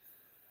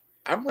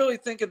 I'm really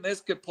thinking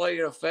this could play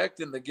an effect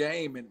in the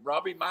game. And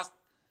Robbie,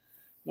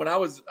 when I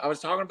was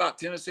talking about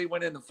Tennessee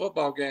winning the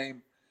football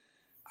game,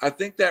 I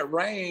think that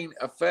rain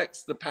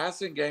affects the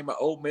passing game of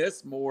Ole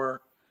Miss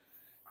more,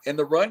 and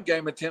the run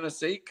game of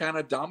Tennessee kind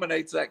of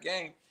dominates that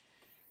game.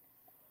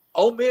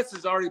 Ole Miss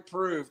has already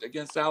proved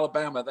against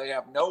Alabama they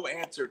have no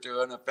answer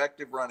to an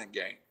effective running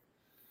game.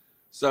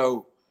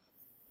 So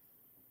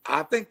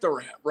I think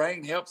the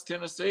rain helps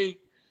Tennessee.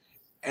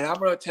 And I'm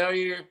going to tell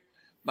you,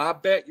 my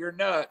Bet Your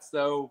Nuts,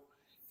 though,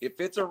 if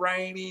it's a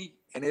rainy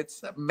and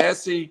it's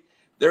messy,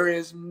 there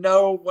is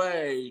no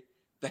way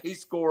they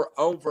score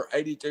over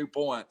 82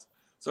 points.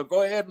 So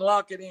go ahead and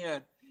lock it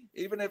in.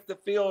 Even if the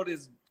field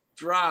is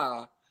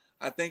dry,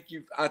 I think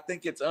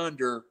it's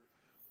under.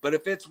 But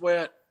if it's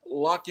wet,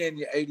 lock in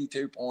your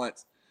 82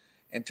 points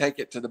and take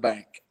it to the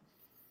bank.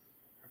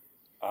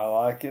 I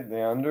like it,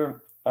 the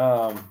under.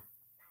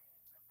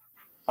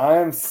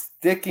 I'm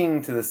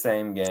sticking to the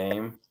same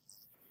game,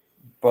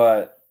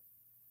 but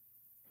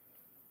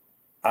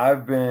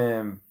I've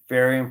been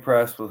very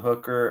impressed with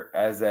Hooker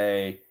as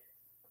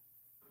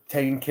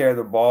taking care of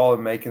the ball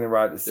and making the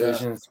right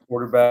decisions,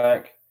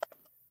 quarterback.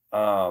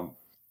 The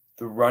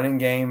running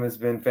game has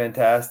been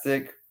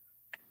fantastic.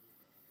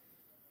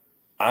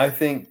 I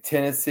think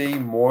Tennessee,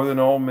 more than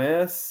Ole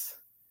Miss,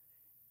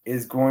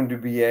 is going to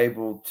be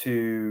able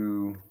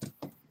to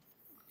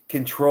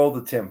control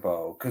the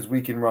tempo because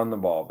we can run the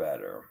ball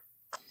better.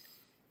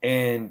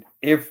 And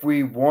if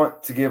we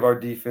want to give our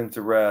defense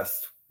a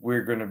rest,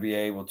 we're going to be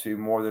able to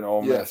more than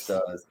Ole Miss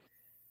does.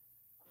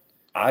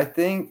 I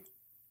think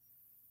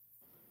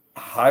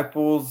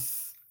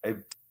Heupel's a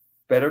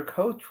better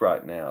coach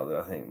right now than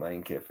I think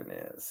Lane Kiffin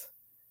is.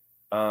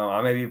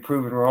 I may be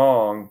proven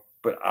wrong,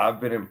 but I've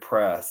been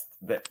impressed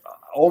that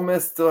Ole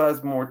Miss still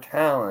has more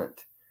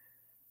talent.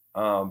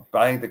 But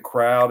I think the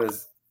crowd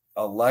is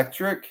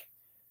electric.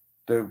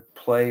 The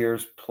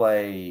players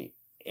play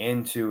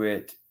into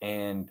it,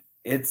 and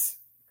it's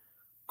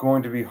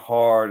going to be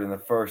hard in the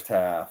first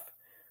half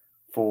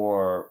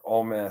for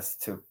Ole Miss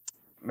to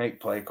make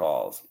play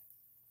calls.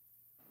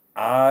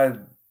 I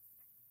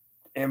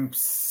am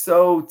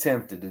so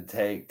tempted to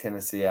take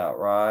Tennessee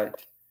outright.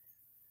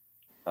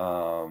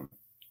 I'll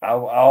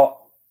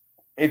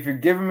if you're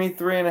giving me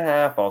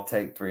 3.5, I'll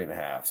take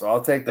 3.5. So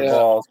I'll take the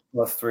Vols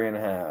plus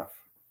 3.5.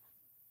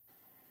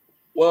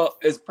 Well,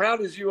 as proud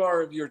as you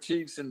are of your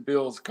Chiefs and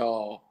Bills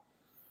call,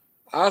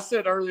 I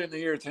said earlier in the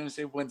year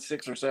Tennessee wins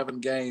 6 or 7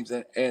 games,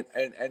 and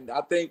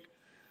I think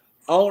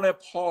on a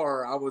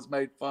par I was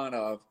made fun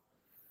of.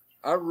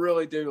 I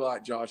really do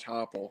like Josh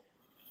Heupel.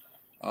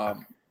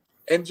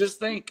 And just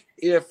think,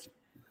 if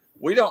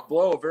we don't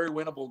blow a very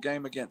winnable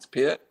game against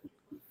Pitt,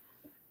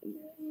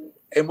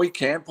 and we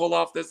can pull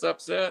off this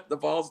upset, the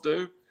Vols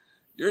do,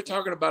 you're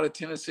talking about a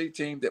Tennessee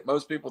team that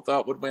most people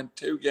thought would win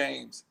 2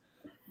 games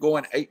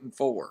going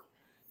 8-4.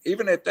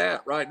 Even at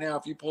that, right now,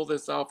 if you pull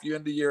this off, you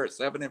end the year at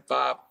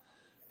 7-5,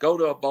 go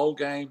to a bowl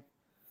game.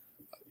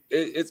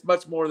 It's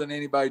much more than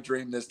anybody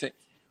dreamed this team.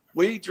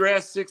 We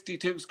dressed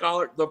 62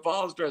 scholars. The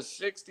Vols dressed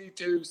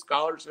 62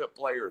 scholarship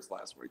players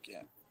last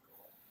weekend.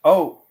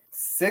 Oh,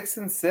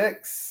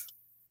 6-6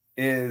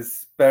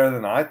 is better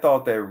than I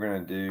thought they were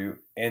going to do,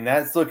 and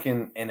that's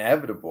looking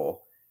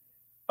inevitable.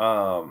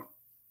 And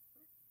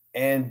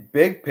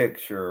big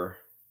picture,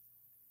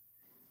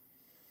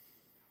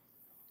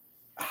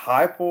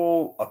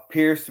 Heupel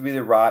appears to be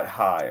the right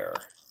hire.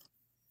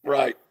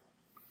 Right.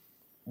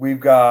 We've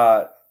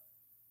got,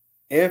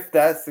 if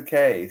that's the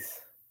case,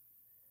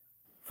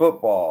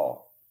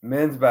 football,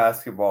 men's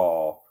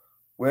basketball,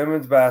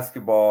 women's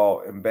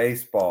basketball, and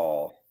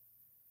baseball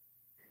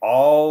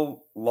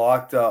all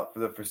locked up for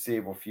the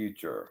foreseeable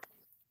future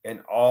and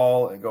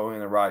all going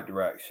in the right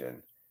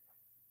direction.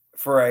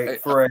 for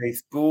a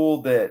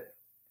school that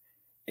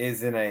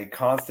is in a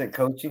constant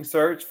coaching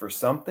search for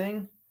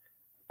something,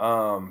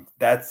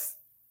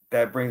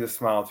 that brings a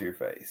smile to your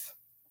face.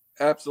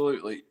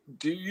 Absolutely.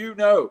 Do you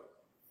know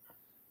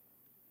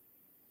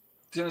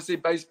Tennessee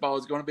baseball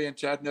is going to be in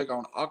Chattanooga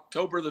on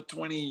October the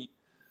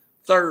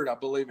 23rd, I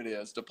believe it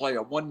is, to play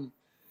a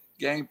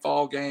one-game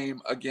fall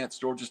game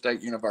against Georgia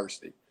State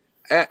University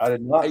at I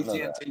did not know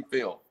that. AT&T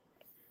Field.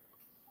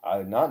 I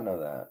did not know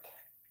that.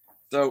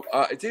 So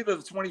it's either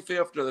the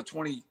 25th or the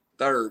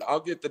 23rd. I'll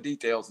get the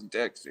details and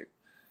text you.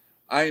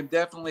 I am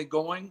definitely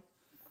going.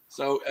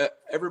 So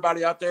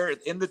everybody out there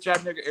in the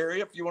Chattanooga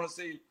area, if you want to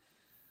see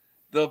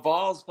the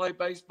Vols play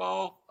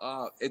baseball,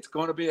 it's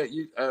going to be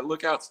at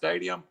Lookout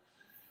Stadium.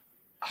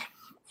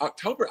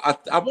 October,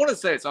 I want to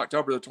say it's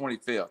October the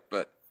 25th,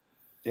 but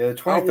yeah, the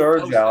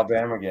 23rd is the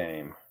Alabama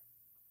game.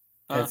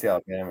 Tennessee,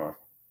 Alabama.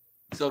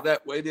 So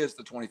that it is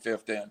the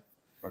 25th then.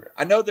 Okay.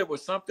 I know there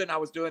was something I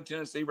was doing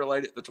Tennessee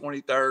related the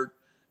 23rd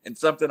and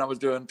something I was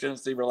doing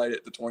Tennessee related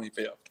the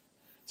 25th.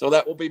 So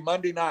that will be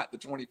Monday night, the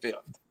 25th.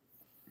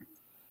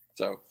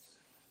 So,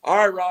 all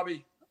right,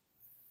 Robbie.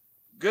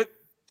 Good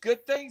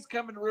things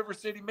coming to River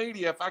City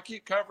Media. If I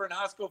keep covering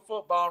high school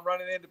football and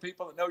running into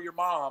people that know your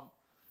mom,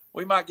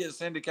 we might get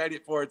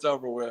syndicated before it's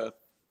over with.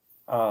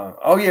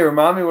 Oh yeah,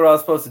 remind me what I was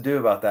supposed to do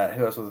about that.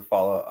 Who else was to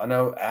follow up? I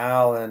know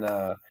Al and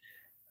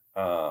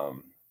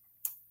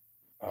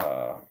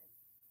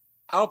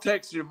I'll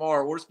text you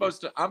tomorrow.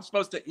 I'm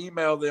supposed to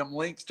email them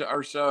links to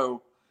our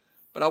show,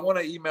 but I want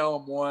to email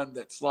them one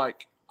that's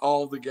like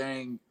all the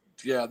gang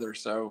together.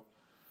 So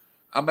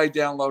I may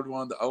download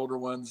one of the older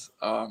ones.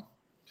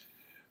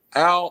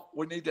 Al,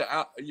 we need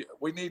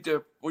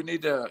to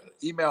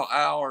email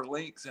Al our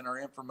links and our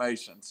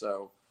information.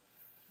 So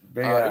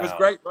it was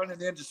great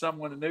running into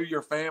someone who knew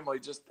your family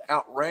just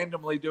out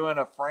randomly doing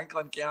a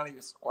Franklin County,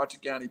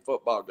 Sequatchie County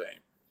football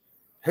game.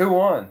 Who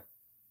won?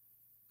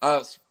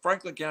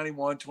 Franklin County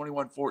won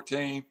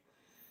 21-14.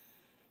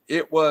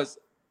 It was.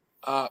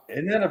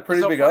 Isn't that a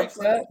pretty big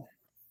upset?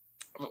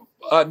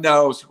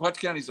 No, Sequatchie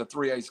County's a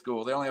 3A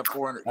school. They only have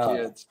 400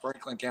 kids.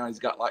 Franklin County's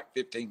got like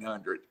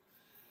 1,500.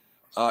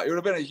 It would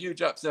have been a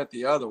huge upset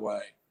the other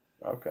way.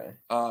 Okay.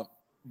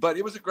 But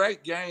it was a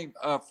great game.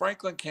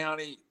 Franklin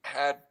County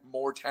had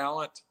more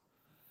talent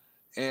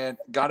and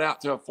got out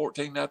to a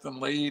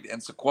 14-0 lead,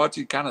 and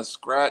Sequatchie kind of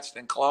scratched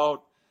and clawed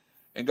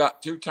and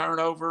got 2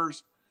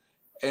 turnovers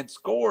and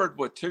scored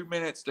with 2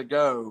 minutes to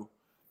go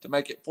to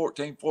make it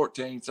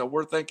 14-14. So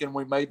we're thinking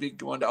we may be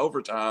going to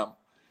overtime.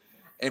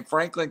 And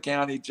Franklin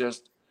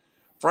County's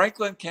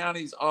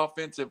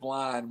offensive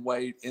line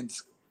weighed in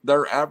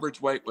their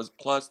average weight was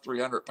plus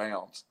 300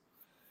 pounds.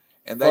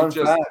 And they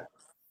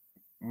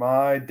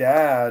my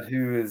dad,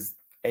 who is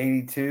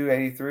 82,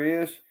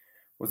 83-ish,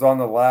 was on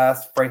the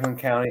last Franklin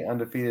County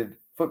undefeated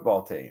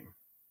football team.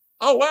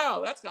 Oh,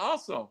 wow. That's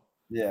awesome.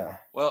 Yeah.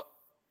 Well,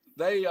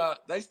 they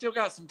still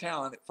got some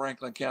talent at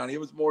Franklin County. It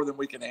was more than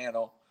we can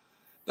handle.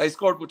 They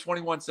scored with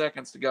 21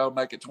 seconds to go,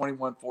 make it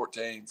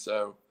 21-14.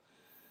 So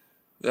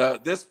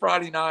this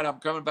Friday night, I'm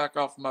coming back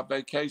off of my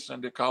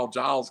vacation to call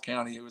Giles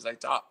County, who is a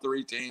top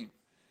 3 team.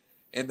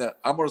 I'm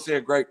going to see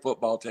a great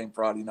football team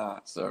Friday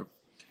night. So,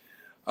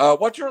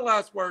 what's your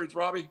last words,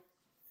 Robbie?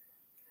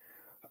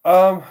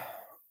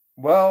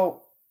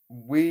 Well,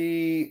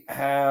 we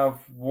have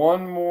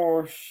one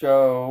more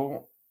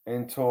show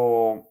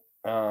until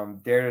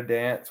Dare to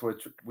Dance,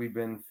 which we've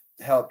been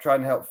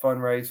trying to help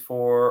fundraise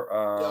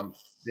for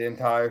the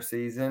entire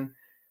season,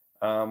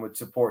 which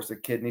supports the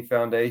Kidney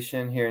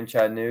Foundation here in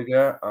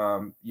Chattanooga.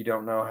 You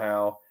don't know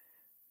how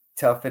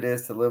tough it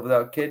is to live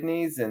without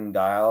kidneys and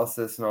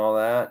dialysis and all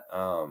that.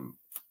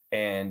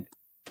 And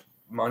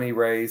money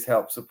raised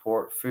helps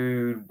support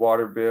food,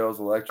 water bills,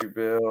 electric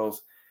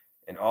bills,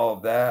 and all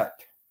of that.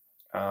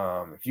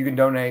 If you can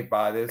donate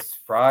by this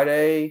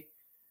Friday,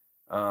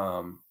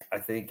 I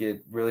think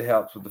it really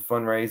helps with the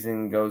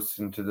fundraising, goes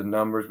into the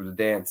numbers with the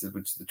dances,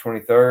 which is the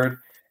 23rd.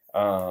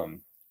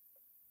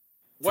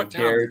 What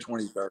time is the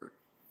 23rd?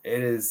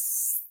 It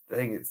is, I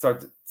think it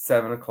starts at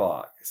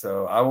 7:00.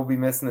 So I will be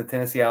missing the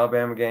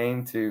Tennessee-Alabama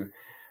game to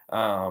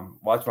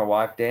watch my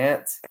wife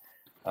dance.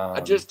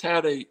 I just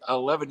had a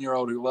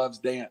 11-year-old who loves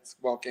dance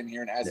walk in here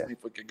and ask me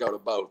if we could go to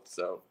both.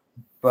 So,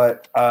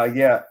 but I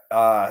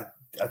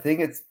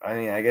think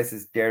I guess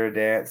it's Dare to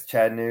Dance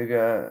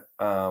Chattanooga.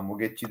 We'll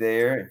get you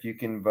there. If you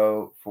can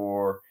vote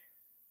for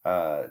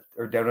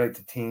or donate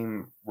to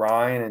Team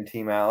Ryan and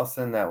Team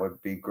Allison, that would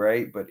be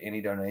great. But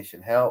any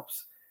donation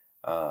helps.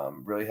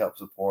 Really helps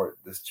support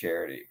this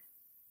charity.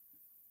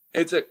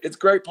 It's a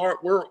great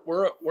part. We're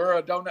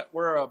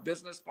a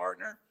business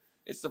partner.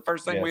 It's the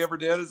first thing we ever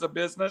did as a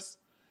business,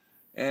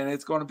 and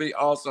it's going to be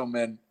awesome.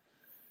 And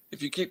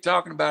if you keep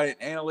talking about it,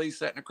 Annalise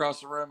sitting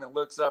across the room and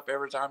looks up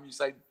every time you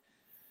say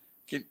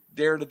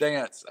Dare to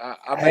Dance.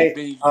 I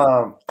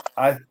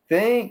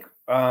think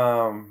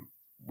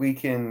we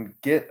can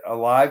get a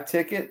live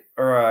ticket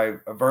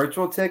or a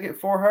virtual ticket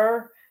for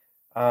her.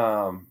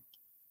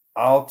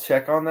 I'll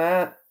check on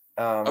that.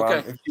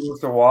 Okay. If she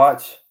wants to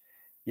watch,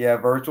 Yeah,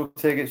 virtual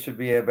tickets should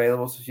be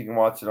available so she can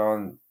watch it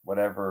on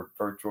whatever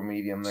virtual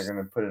medium they're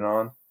going to put it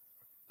on.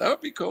 That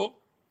would be cool.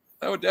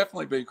 That would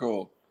definitely be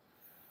cool.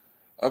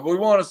 We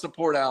want to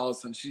support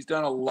Allison. She's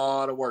done a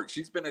lot of work.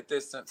 She's been at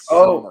this since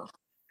summer.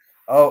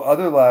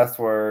 Other last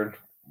word.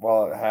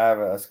 While I have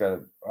it, I just got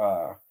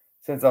to.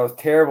 Since I was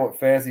terrible at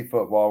fantasy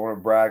football, I want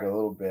to brag a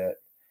little bit.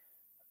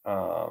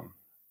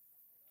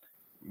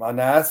 My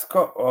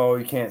NASCAR. Oh,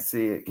 you can't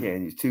see it,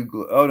 can you?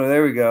 Too. Oh no,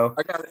 there we go.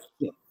 I got it.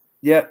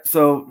 Yep.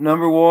 So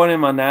number one in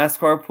my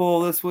NASCAR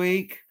pool this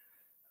week.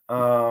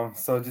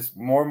 So just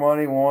more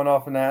money won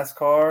off of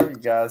NASCAR. You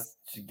guys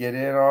should get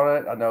in on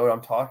it. I know what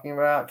I'm talking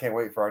about. Can't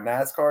wait for our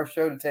NASCAR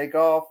show to take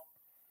off.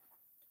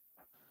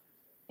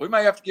 We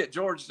may have to get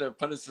George to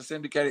put us a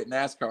syndicated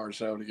NASCAR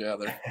show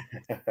together.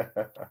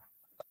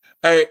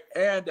 Hey,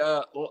 and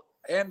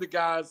the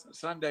guys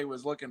Sunday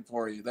was looking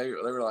for you. They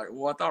were like,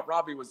 "Well, I thought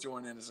Robbie was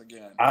joining us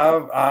again."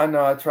 I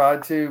know. I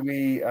tried to.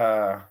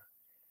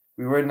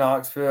 We were in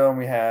Knoxville and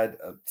we had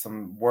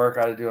some work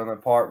I had to do on the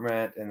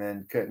apartment, and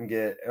then couldn't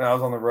get. And I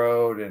was on the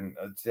road, and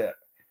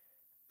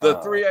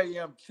the 3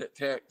 a.m.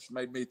 text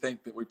made me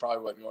think that we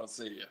probably wasn't going to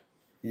see you.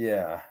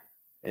 Yeah.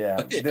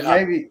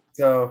 Maybe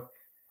so.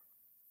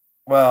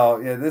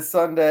 Well, yeah, this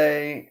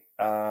Sunday,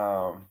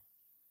 after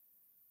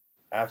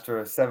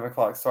a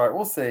 7:00 start,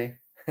 we'll see.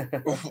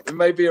 It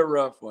may be a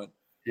rough one.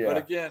 Yeah. But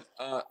again,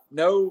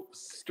 no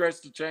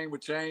stretch the chain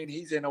with Chain.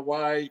 He's in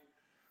Hawaii.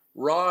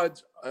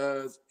 Rod's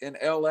in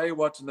LA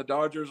watching the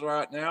Dodgers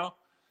right now.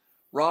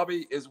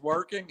 Robbie is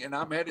working, and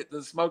I'm headed to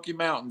the Smoky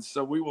Mountains.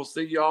 So we will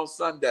see you all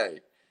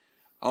Sunday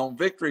on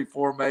Victory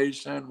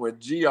Formation with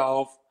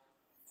Geoff,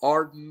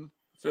 Arden,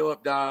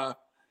 Philip Dye,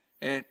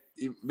 and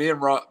me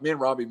and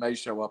Robbie may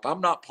show up.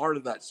 I'm not part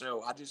of that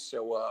show. I just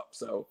show up.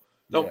 So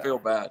don't feel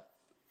bad.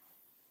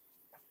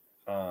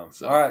 All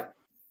right.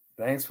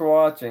 Thanks for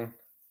watching.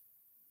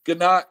 Good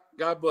night.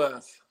 God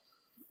bless.